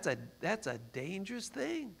 Folks, that's a dangerous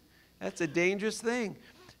thing. That's a dangerous thing.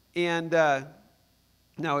 And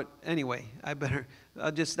now, anyway,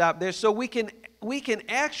 I'll just stop there. So we can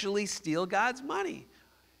actually steal God's money.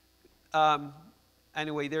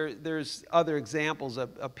 Anyway, there's other examples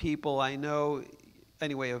of people I know,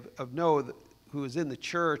 anyway, of Noah who was in the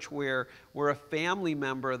church where a family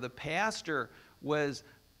member of the pastor was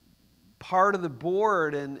part of the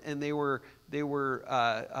board, and they were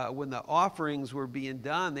when the offerings were being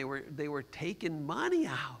done, they were taking money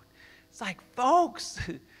out. It's like, folks,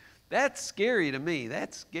 that's scary to me.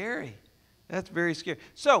 That's scary. That's very scary.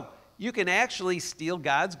 So you can actually steal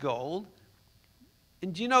God's gold.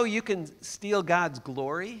 And do you know you can steal God's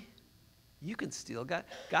glory? You can steal God.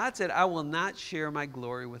 God said, I will not share my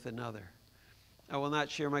glory with another. I will not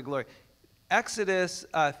share my glory. Exodus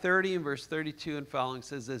 30 and verse 32 and following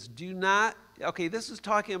says this, this is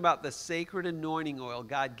talking about the sacred anointing oil.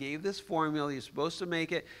 God gave this formula. You're supposed to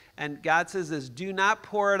make it. And God says this, do not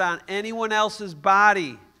pour it on anyone else's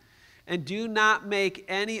body. And do not make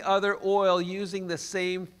any other oil using the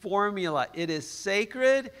same formula. It is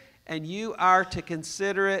sacred, and you are to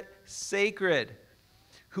consider it sacred.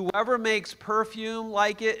 Whoever makes perfume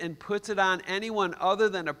like it and puts it on anyone other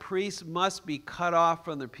than a priest must be cut off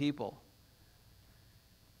from the people.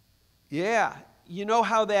 Yeah, you know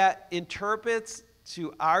how that interprets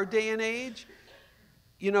to our day and age?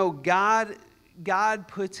 God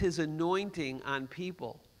puts his anointing on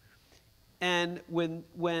people. And when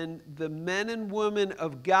the men and women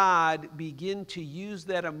of God begin to use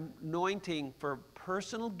that anointing for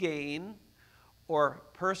personal gain or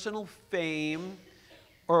personal fame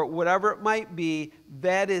or whatever it might be,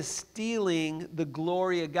 that is stealing the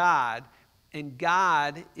glory of God, and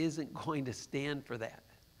God isn't going to stand for that.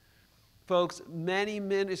 Folks, many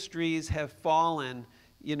ministries have fallen,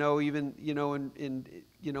 even in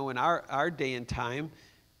our day and time,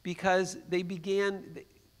 because they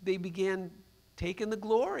began taking the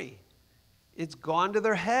glory. It's gone to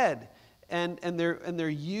their head, and they're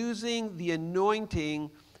using the anointing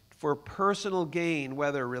for personal gain,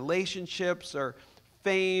 whether relationships or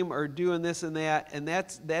fame or doing this and that, and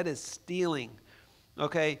that is stealing.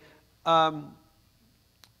 Okay,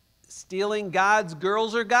 stealing God's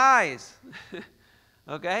girls or guys.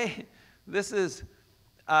 Okay, this is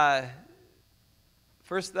 1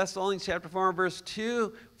 Thessalonians chapter 4 verse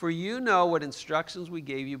 2. For you know what instructions we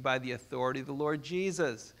gave you by the authority of the Lord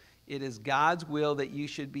Jesus. It is God's will that you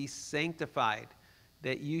should be sanctified,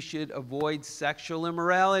 that you should avoid sexual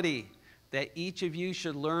immorality, that each of you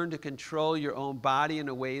should learn to control your own body in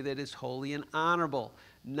a way that is holy and honorable,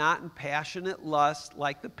 not in passionate lust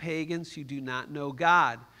like the pagans who do not know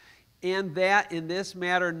God. And that in this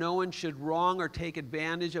matter no one should wrong or take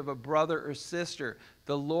advantage of a brother or sister.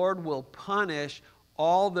 The Lord will punish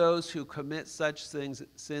all those who commit such sins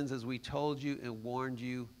as we told you and warned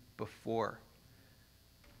you before.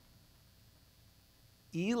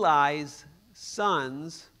 Eli's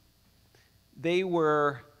sons, they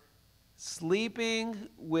were sleeping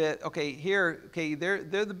with, they're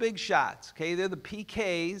the big shots, they're the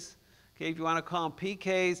PKs, if you want to call them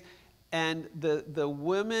PKs, and the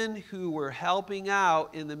women who were helping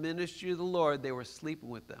out in the ministry of the Lord, they were sleeping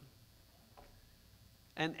with them.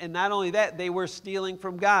 And not only that, they were stealing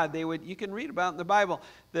from God. You can read about it in the Bible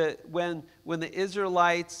that when the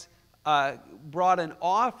Israelites brought an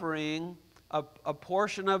offering, a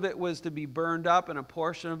portion of it was to be burned up, and a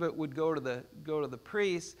portion of it would go to the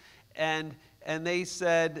priests. And they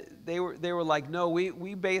said they were like, no,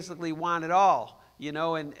 we basically want it all.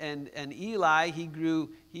 And Eli, he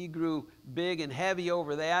grew big and heavy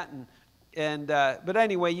over that, but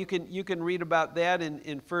anyway, you can read about that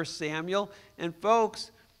in 1 Samuel. And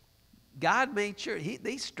folks, God made sure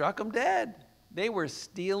they struck them dead. They were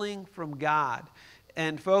stealing from God.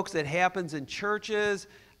 And folks, it happens in churches.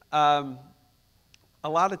 A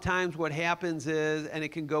lot of times what happens is, and it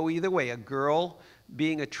can go either way, a girl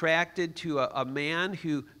being attracted to a man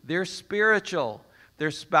who they're spiritual. Their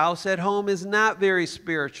spouse at home is not very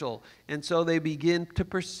spiritual, and so they begin to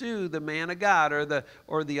pursue the man of God,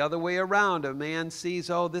 or the other way around. A man sees,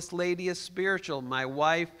 oh, this lady is spiritual, my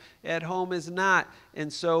wife at home is not,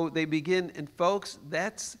 and so they begin. And folks,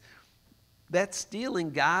 that's stealing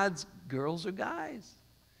God's girls or guys,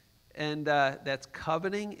 and that's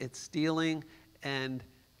coveting. It's stealing, and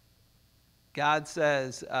God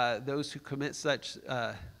says those who commit such,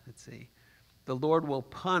 the Lord will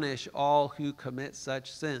punish all who commit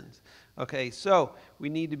such sins. Okay, so we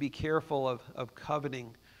need to be careful of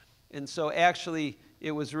coveting. And so actually,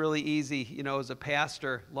 it was really easy. You know, as a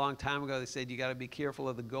pastor, a long time ago, they said you got to be careful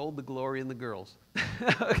of the gold, the glory, and the girls.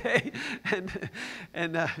 Okay?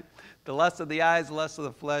 And the lust of the eyes, the lust of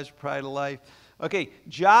the flesh, pride of life. Okay,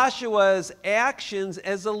 Joshua's actions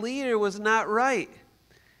as a leader was not right.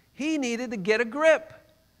 He needed to get a grip.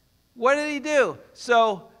 What did he do?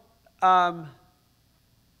 So,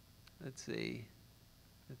 let's see,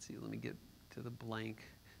 let me get to the blank.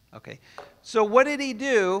 Okay, so what did he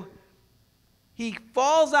do? He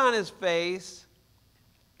falls on his face,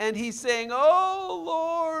 and he's saying, oh,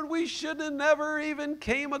 Lord, we should have never even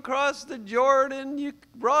came across the Jordan. You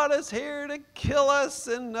brought us here to kill us,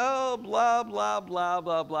 and oh, blah, blah, blah,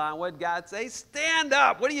 blah, blah. And what did God say? Stand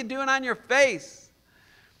up. What are you doing on your face?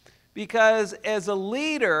 Because as a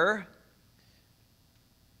leader,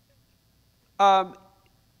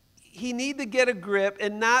 he needed to get a grip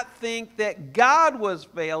and not think that God was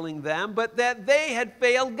failing them, but that they had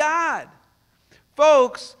failed God.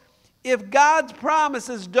 Folks, if God's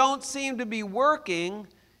promises don't seem to be working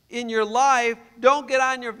in your life, don't get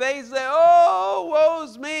on your face and say, oh,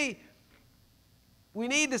 woe's me. We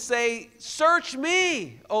need to say, search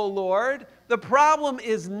me, O Lord. The problem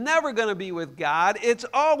is never going to be with God. It's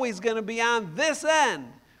always going to be on this end.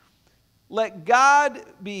 Let God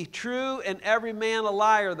be true and every man a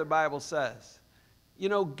liar, the Bible says. You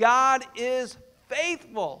know, God is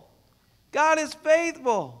faithful. God is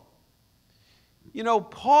faithful. You know,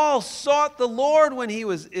 Paul sought the Lord when he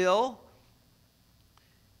was ill,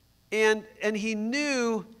 and he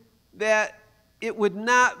knew that it would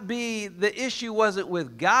not be, the issue wasn't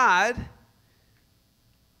with God.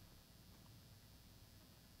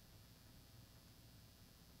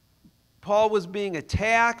 Paul was being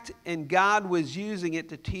attacked, and God was using it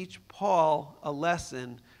to teach Paul a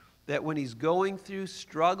lesson that when he's going through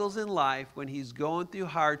struggles in life, when he's going through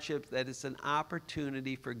hardships, that it's an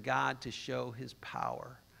opportunity for God to show his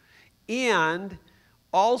power. And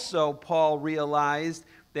also, Paul realized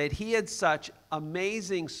that he had such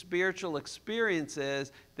amazing spiritual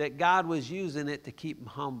experiences that God was using it to keep him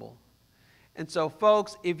humble. And so,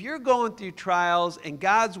 folks, if you're going through trials and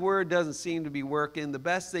God's word doesn't seem to be working, the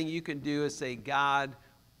best thing you can do is say, God,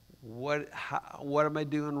 what am I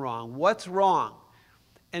doing wrong? What's wrong?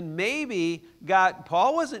 And maybe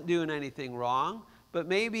Paul wasn't doing anything wrong, but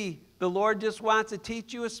maybe the Lord just wants to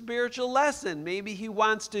teach you a spiritual lesson. Maybe he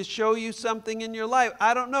wants to show you something in your life.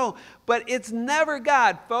 I don't know. But it's never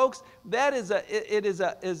God, folks.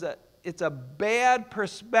 It's a bad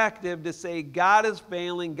perspective to say God is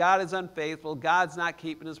failing, God is unfaithful, God's not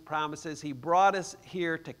keeping his promises. He brought us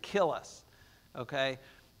here to kill us. Okay?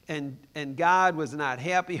 And God was not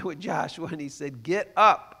happy with Joshua, and he said, get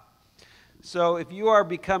up. So if you are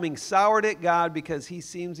becoming soured at God because he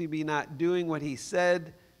seems to be not doing what he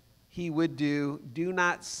said he would do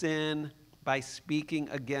not sin by speaking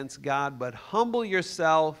against God, but humble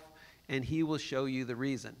yourself and he will show you the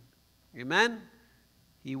reason. Amen?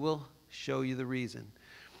 He will show you the reason.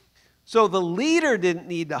 So the leader didn't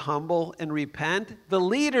need to humble and repent. The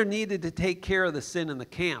leader needed to take care of the sin in the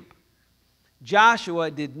camp. Joshua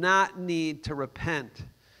did not need to repent.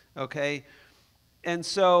 Okay? And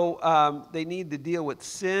so they need to deal with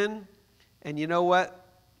sin. And you know what?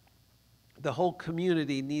 The whole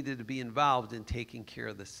community needed to be involved in taking care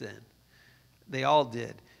of the sin. They all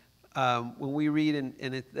did. When we read,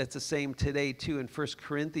 and that's the same today too, in 1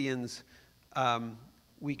 Corinthians,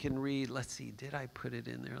 we can read, let's see, did I put it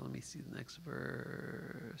in there? Let me see the next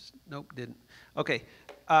verse. Nope, didn't. Okay.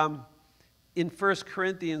 In 1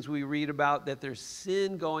 Corinthians, we read about that there's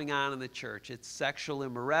sin going on in the church. It's sexual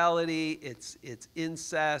immorality, it's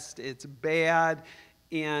incest, it's bad,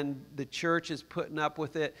 and the church is putting up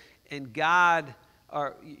with it. And God,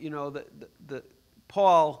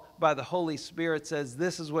 Paul, by the Holy Spirit, says,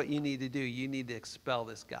 this is what you need to do. You need to expel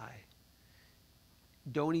this guy.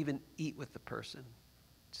 Don't even eat with the person.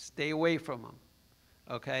 Stay away from him.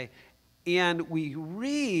 Okay? And we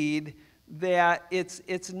read that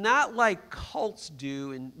it's not like cults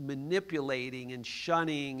do in manipulating and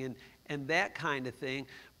shunning and that kind of thing,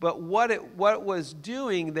 But what it was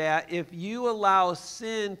doing, that if you allow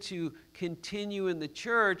sin to continue in the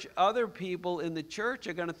church, other people in the church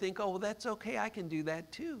are going to think, oh, well, that's okay, I can do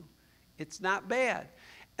that too. It's not bad.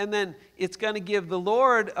 And then it's going to give the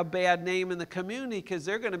Lord a bad name in the community, because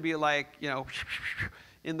they're going to be like,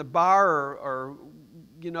 in the bar or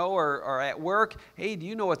at work, hey, do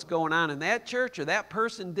you know what's going on in that church, or that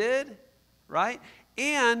person did, right?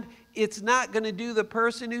 And it's not going to do the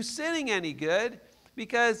person who's sinning any good,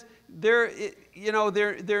 because they're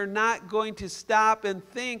not going to stop and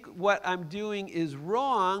think what I'm doing is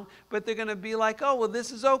wrong, but they're going to be like, oh, well,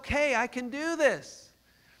 this is okay, I can do this.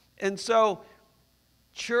 And so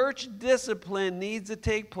church discipline needs to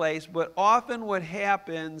take place, but often what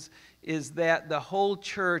happens is that the whole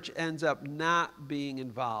church ends up not being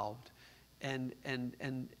involved, and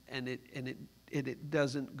it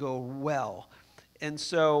doesn't go well. And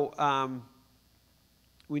so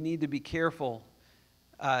we need to be careful.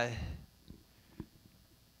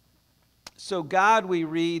 So God, we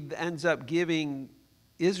read, ends up giving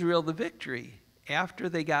Israel the victory after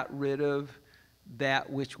they got rid of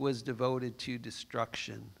that which was devoted to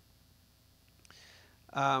destruction.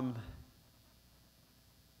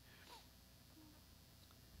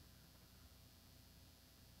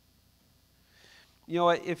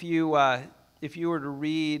 If you were to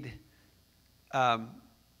read,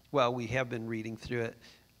 well, we have been reading through it.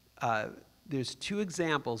 There's two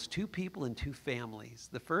examples, two people and two families.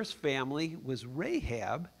 The first family was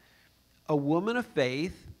Rahab, a woman of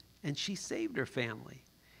faith, and she saved her family.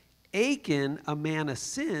 Achan, a man of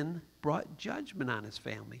sin, brought judgment on his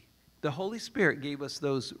family. The Holy Spirit gave us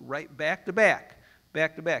those right back to back.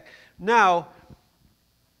 Now,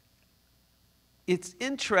 it's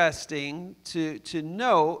interesting to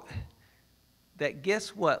note that,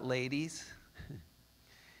 guess what, ladies?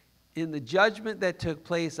 In the judgment that took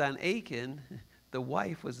place on Achan, the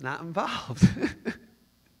wife was not involved.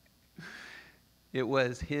 It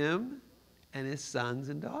was him and his sons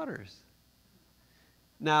and daughters.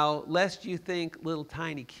 Now, lest you think little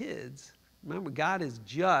tiny kids, remember, God is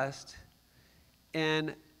just,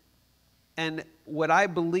 and what I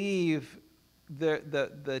believe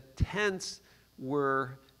the tents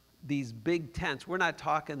were these big tents. We're not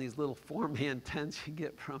talking these little 4-man tents you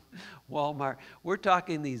get from Walmart. We're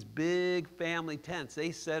talking these big family tents.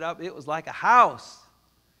 They set up, it was like a house.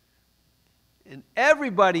 And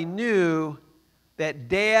everybody knew that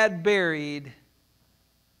Dad buried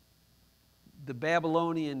the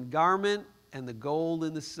Babylonian garment and the gold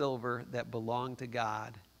and the silver that belonged to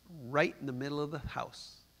God right in the middle of the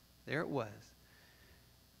house. There it was.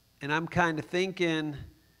 And I'm kind of thinking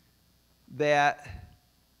that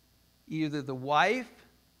either the wife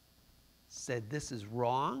said, this is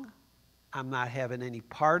wrong, I'm not having any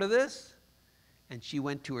part of this, and she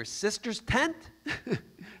went to her sister's tent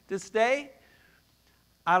to stay.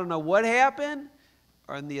 I don't know what happened.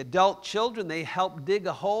 Or the adult children, they helped dig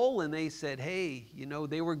a hole, and they said, hey,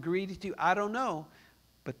 they were greedy too. I don't know,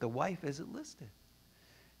 but the wife isn't listed.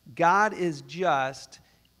 God is just,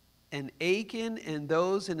 and Achan and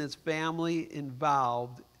those in his family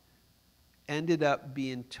involved ended up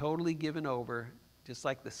being totally given over, just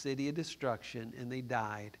like the city of destruction, and they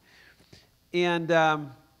died. And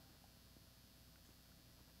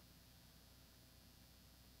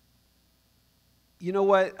you know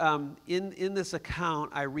what? In this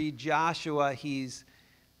account, I read Joshua. He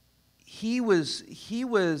was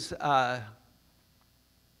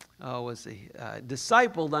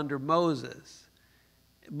discipled under Moses.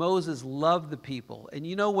 Moses loved the people, and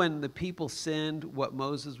you know when the people sinned, what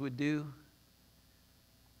Moses would do?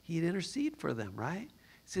 He'd intercede for them, right?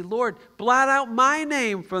 He said, Lord, blot out my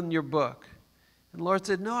name from your book. And the Lord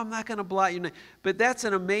said, no, I'm not going to blot your name. But that's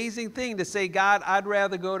an amazing thing to say, God, I'd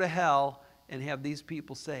rather go to hell and have these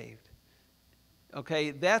people saved.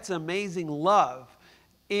 Okay, that's amazing love.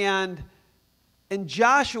 And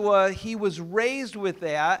Joshua, he was raised with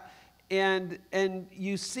that. And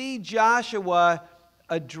you see Joshua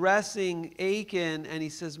addressing Achan, and he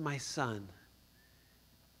says, my son,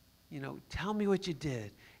 tell me what you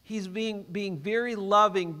did. He's being very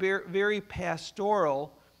loving, very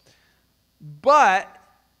pastoral, but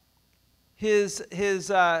his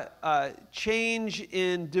change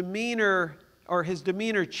in demeanor, or his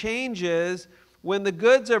demeanor changes when the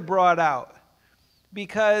goods are brought out.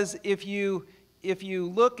 Because if you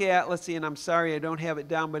look at, let's see, and I'm sorry I don't have it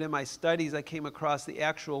down, but in my studies I came across the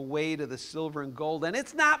actual weight of the silver and gold, and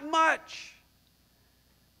it's not much.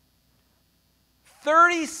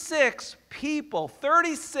 36 people,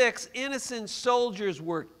 36 innocent soldiers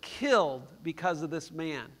were killed because of this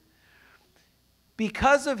man.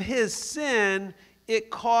 Because of his sin,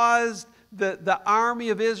 it caused the army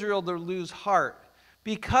of Israel to lose heart.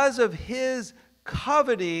 Because of his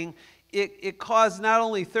coveting, it caused not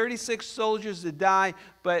only 36 soldiers to die,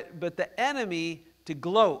 but the enemy to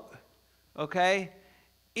gloat. Okay?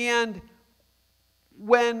 And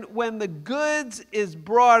when the goods is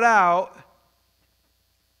brought out,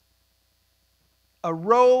 a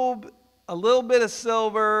robe, a little bit of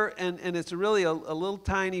silver, and it's really a little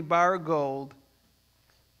tiny bar of gold.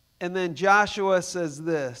 And then Joshua says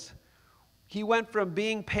this. He went from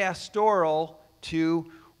being pastoral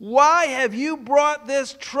to, why have you brought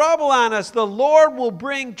this trouble on us? The Lord will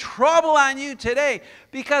bring trouble on you today.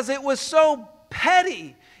 Because it was so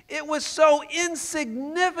petty. It was so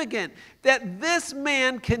insignificant that this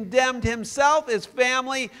man condemned himself, his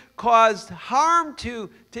family, caused harm to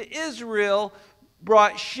Israel,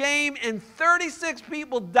 brought shame, and 36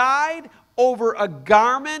 people died over a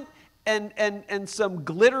garment and some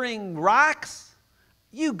glittering rocks.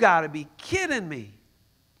 You got to be kidding me.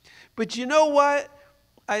 But you know what?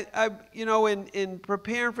 In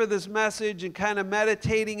preparing for this message and kind of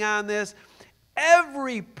meditating on this,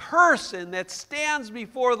 every person that stands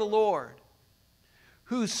before the Lord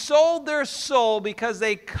who sold their soul because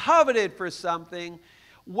they coveted for something,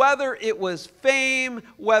 whether it was fame,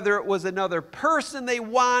 whether it was another person they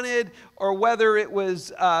wanted, or whether it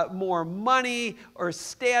was more money or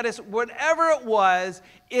status, whatever it was,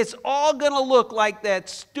 it's all going to look like that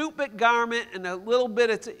stupid garment and a little bit,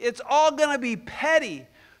 it's all going to be petty.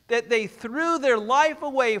 That they threw their life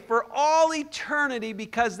away for all eternity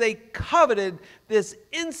because they coveted this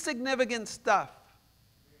insignificant stuff.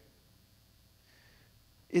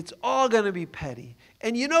 It's all going to be petty.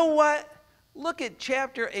 And you know what? Look at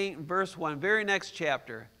chapter 8 and verse 1, very next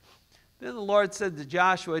chapter. Then the Lord said to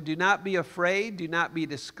Joshua, do not be afraid, do not be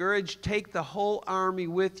discouraged. Take the whole army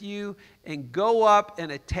with you and go up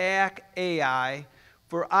and attack Ai,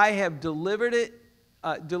 for I have delivered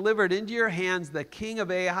into your hands the king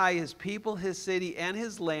of Ai, his people, his city, and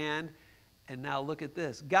his land. And now look at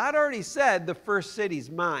this. God already said the first city's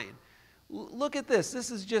mine. Look at this.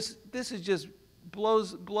 This is just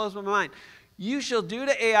blows my mind. You shall do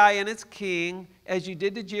to Ai and its king as you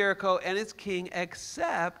did to Jericho and its king,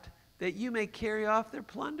 except that you may carry off their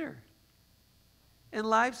plunder and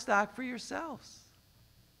livestock for yourselves.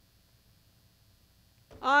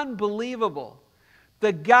 Unbelievable.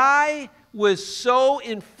 The guy was so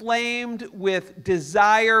inflamed with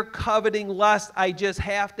desire, coveting, lust, I just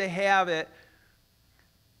have to have it.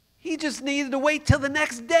 He just needed to wait till the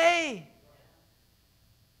next day.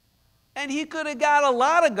 And he could have got a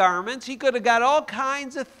lot of garments. He could have got all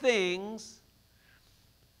kinds of things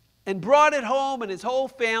and brought it home, and his whole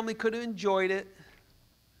family could have enjoyed it.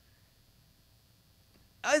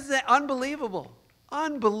 Isn't that unbelievable?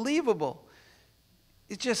 Unbelievable.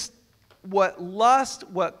 It's just what lust,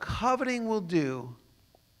 what coveting will do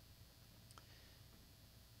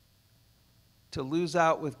to lose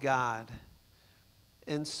out with God.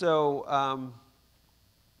 And so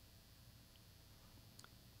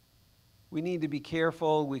we need to be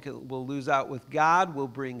careful. We'll lose out with God. We'll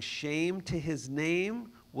bring shame to his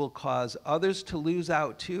name. We'll cause others to lose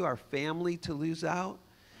out too, our family to lose out.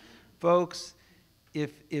 Folks,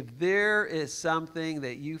 if there is something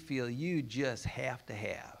that you feel you just have to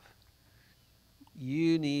have,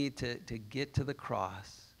 you need to get to the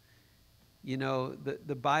cross. You know,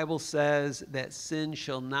 the Bible says that sin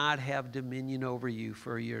shall not have dominion over you,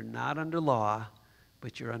 for you're not under law,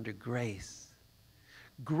 but you're under grace.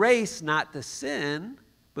 Grace not to sin,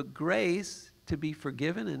 but grace to be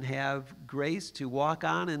forgiven and have grace to walk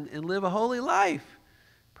on and live a holy life.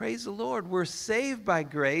 Praise the Lord. We're saved by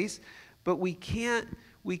grace, but we can't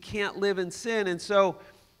live in sin. And so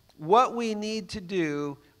what we need to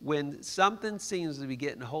do when something seems to be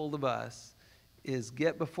getting a hold of us is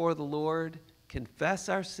get before the Lord, confess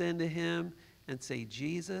our sin to him, and say,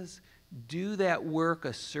 Jesus, do that work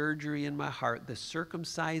of surgery in my heart, the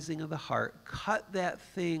circumcising of the heart. Cut that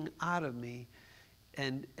thing out of me,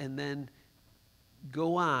 and then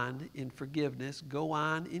go on in forgiveness, go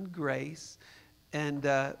on in grace, and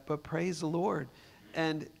but praise the Lord.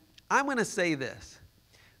 And I'm going to say this.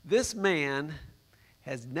 This man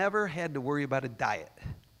has never had to worry about a diet.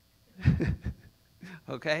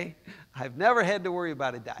 Okay? I've never had to worry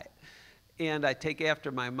about a diet. And I take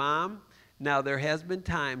after my mom. Now, there has been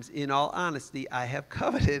times, in all honesty, I have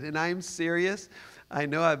coveted, and I'm serious. I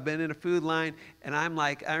know I've been in a food line, and I'm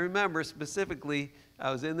like, I remember specifically,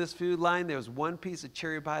 I was in this food line, there was one piece of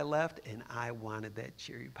cherry pie left, and I wanted that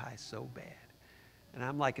cherry pie so bad. And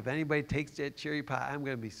I'm like, if anybody takes that cherry pie, I'm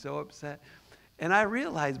going to be so upset. And I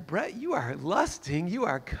realized, Brett, you are lusting, you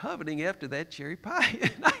are coveting after that cherry pie.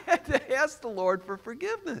 And I had to ask the Lord for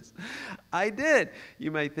forgiveness. I did. You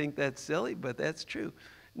might think that's silly, but that's true.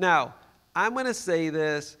 Now, I'm going to say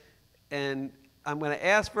this, and I'm going to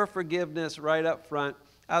ask for forgiveness right up front.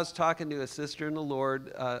 I was talking to a sister in the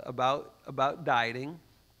Lord about dieting.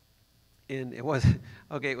 And it was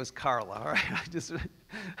Carla, all right?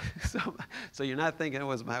 So you're not thinking it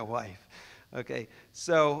was my wife. Okay,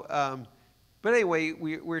 so... But anyway,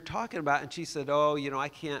 we're talking about it, and she said, oh,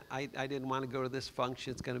 I didn't want to go to this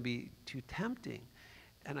function. It's going to be too tempting.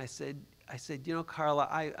 And I said, Carla,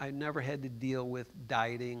 I never had to deal with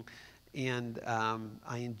dieting, and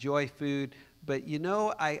I enjoy food. But,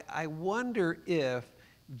 I wonder if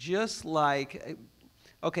just like,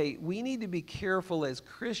 okay, we need to be careful as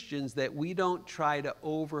Christians that we don't try to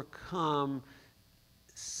overcome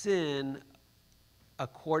sin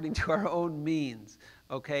according to our own means.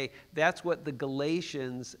 Okay, that's what the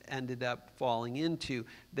Galatians ended up falling into,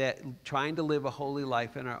 that trying to live a holy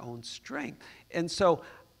life in our own strength. And so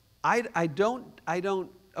I don't,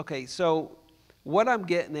 okay, so what I'm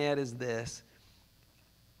getting at is this.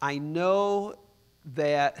 I know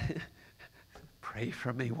that, pray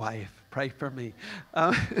for me, wife, pray for me.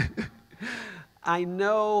 I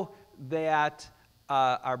know that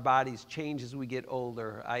our bodies change as we get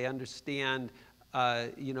older. I understand, our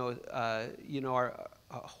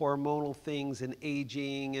hormonal things and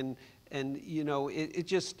aging and it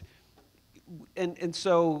just, and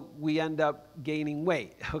so we end up gaining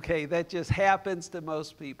weight. Okay, that just happens to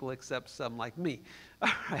most people except some like me. All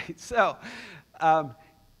right, so, I'm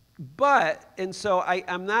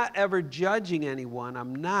not ever judging anyone.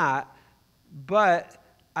 I'm not, but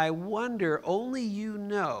I wonder, only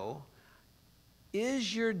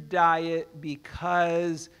is your diet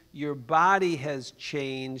because your body has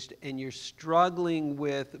changed and you're struggling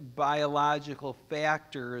with biological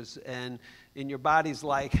factors and your body's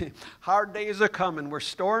like, hard days are coming, we're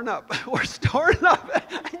storing up,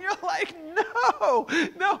 and you're like, no,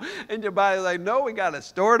 and your body's like, no, we got to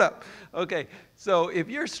store it up. Okay, so if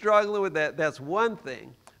you're struggling with that, that's one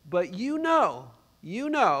thing, but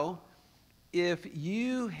if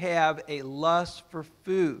you have a lust for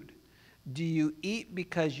food, do you eat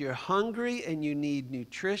because you're hungry and you need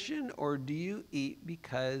nutrition, or do you eat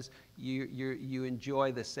because you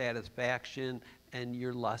enjoy the satisfaction and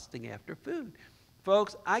you're lusting after food?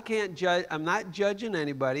 Folks, I can't judge. I'm not judging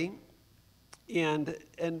anybody,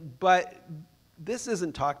 but this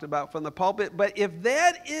isn't talked about from the pulpit. But if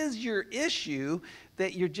that is your issue,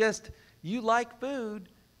 that you like food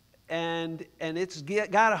and it's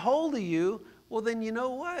got a hold of you, well, then you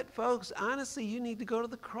know what, folks? Honestly, you need to go to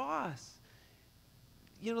the cross.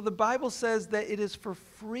 The Bible says that it is for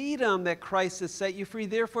freedom that Christ has set you free.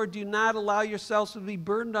 Therefore, do not allow yourselves to be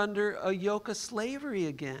burdened under a yoke of slavery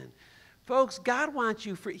again. Folks, God wants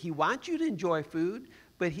you free. He wants you to enjoy food,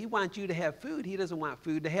 but He wants you to have food. He doesn't want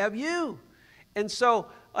food to have you. And so,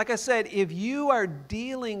 like I said, if you are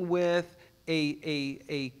dealing with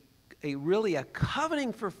a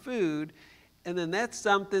coveting for food, and then that's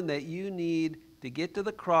something that you need to get to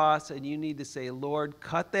the cross, and you need to say, Lord,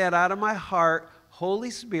 cut that out of my heart,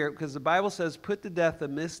 Holy Spirit, because the Bible says, put to death the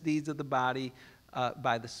misdeeds of the body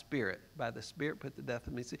by the Spirit. By the Spirit, put to death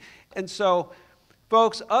the misdeeds. And so,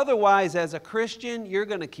 folks, otherwise, as a Christian, you're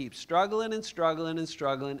going to keep struggling and struggling and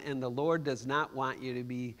struggling, and the Lord does not want you to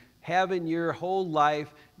be having your whole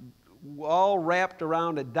life all wrapped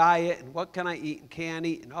around a diet and what can I eat and can't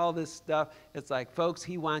eat and all this stuff. It's like, folks,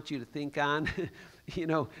 He wants you to think on, He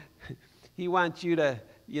wants you to,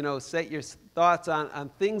 set your thoughts on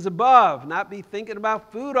things above, not be thinking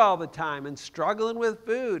about food all the time and struggling with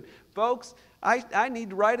food. Folks, I need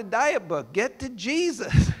to write a diet book. Get to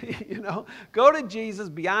Jesus, Go to Jesus,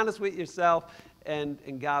 be honest with yourself,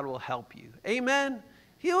 and God will help you. Amen?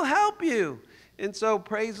 He'll help you. And so,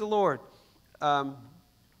 praise the Lord.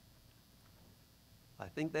 I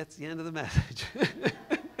think that's the end of the message.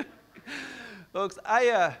 Folks,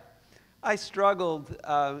 I struggled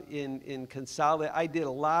in consolidate. I did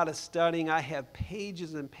a lot of studying. I have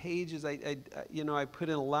pages and pages. I put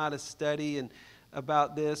in a lot of study and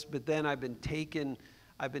about this, but then I've been taking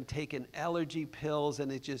allergy pills,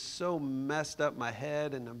 and it just so messed up my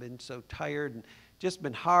head, and I've been so tired and just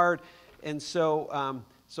been hard. And so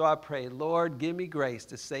I prayed, Lord, give me grace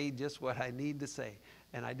to say just what I need to say.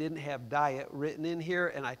 And I didn't have diet written in here,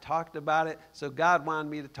 and I talked about it, so God wanted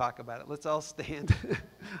me to talk about it. Let's all stand.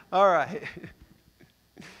 All right.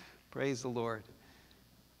 Praise the Lord.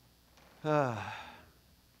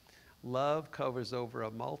 Love covers over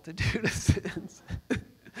a multitude of sins.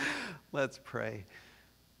 Let's pray.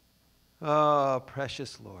 Oh,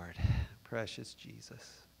 precious Lord. precious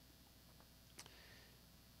Jesus.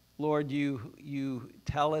 Lord, you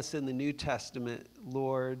tell us in the New Testament,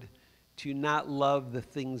 Lord, to not love the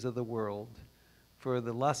things of the world. For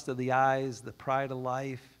the lust of the eyes, the pride of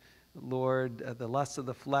life, Lord, the lust of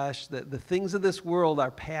the flesh, the things of this world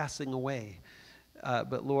are passing away.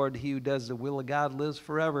 But Lord, he who does the will of God lives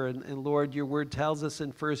forever. And Lord, your word tells us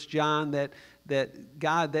in 1 John that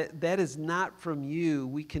God, that is not from you.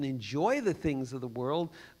 We can enjoy the things of the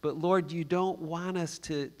world, but Lord, you don't want us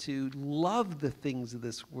to love the things of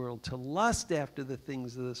this world, to lust after the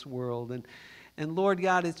things of this world. And Lord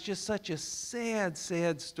God, it's just such a sad,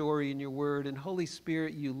 sad story in your word. And Holy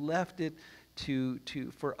Spirit, you left it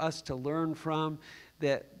for us to learn from.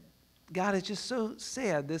 That God, is just so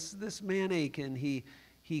sad. This man Achan,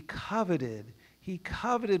 he coveted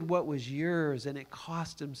what was yours, and it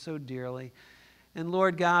cost him so dearly. And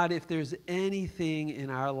Lord God, if there's anything in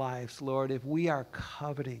our lives, Lord, if we are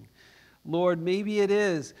coveting, Lord, maybe it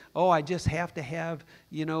is, I just have to have,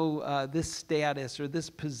 this status or this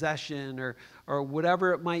possession or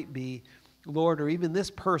whatever it might be, Lord, or even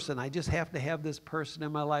this person. I just have to have this person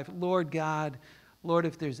in my life. Lord God, Lord,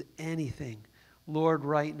 if there's anything, Lord,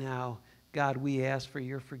 right now, God, we ask for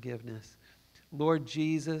your forgiveness. Lord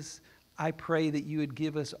Jesus, I pray that you would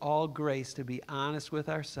give us all grace to be honest with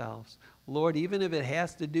ourselves. Lord, even if it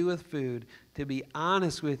has to do with food, to be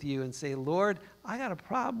honest with you and say, Lord, I got a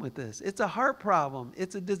problem with this. It's a heart problem.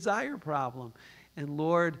 It's a desire problem. And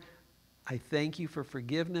Lord, I thank you for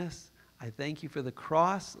forgiveness. I thank you for the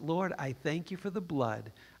cross. Lord, I thank you for the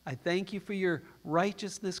blood. I thank you for your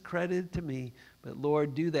righteousness credited to me. But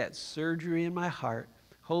Lord, do that surgery in my heart.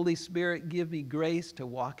 Holy Spirit, give me grace to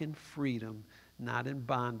walk in freedom, not in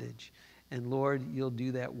bondage. And Lord, you'll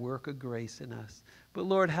do that work of grace in us. But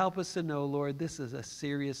Lord, help us to know, Lord, this is a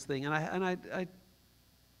serious thing. And I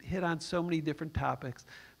hit on so many different topics.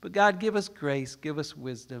 But God, give us grace, give us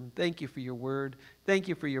wisdom. Thank you for your word. Thank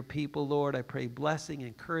you for your people, Lord. I pray blessing,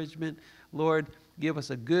 encouragement. Lord, give us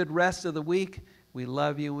a good rest of the week. We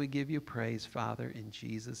love you and we give you praise, Father, in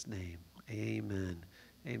Jesus' name. Amen.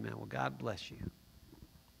 Amen. Well, God bless you.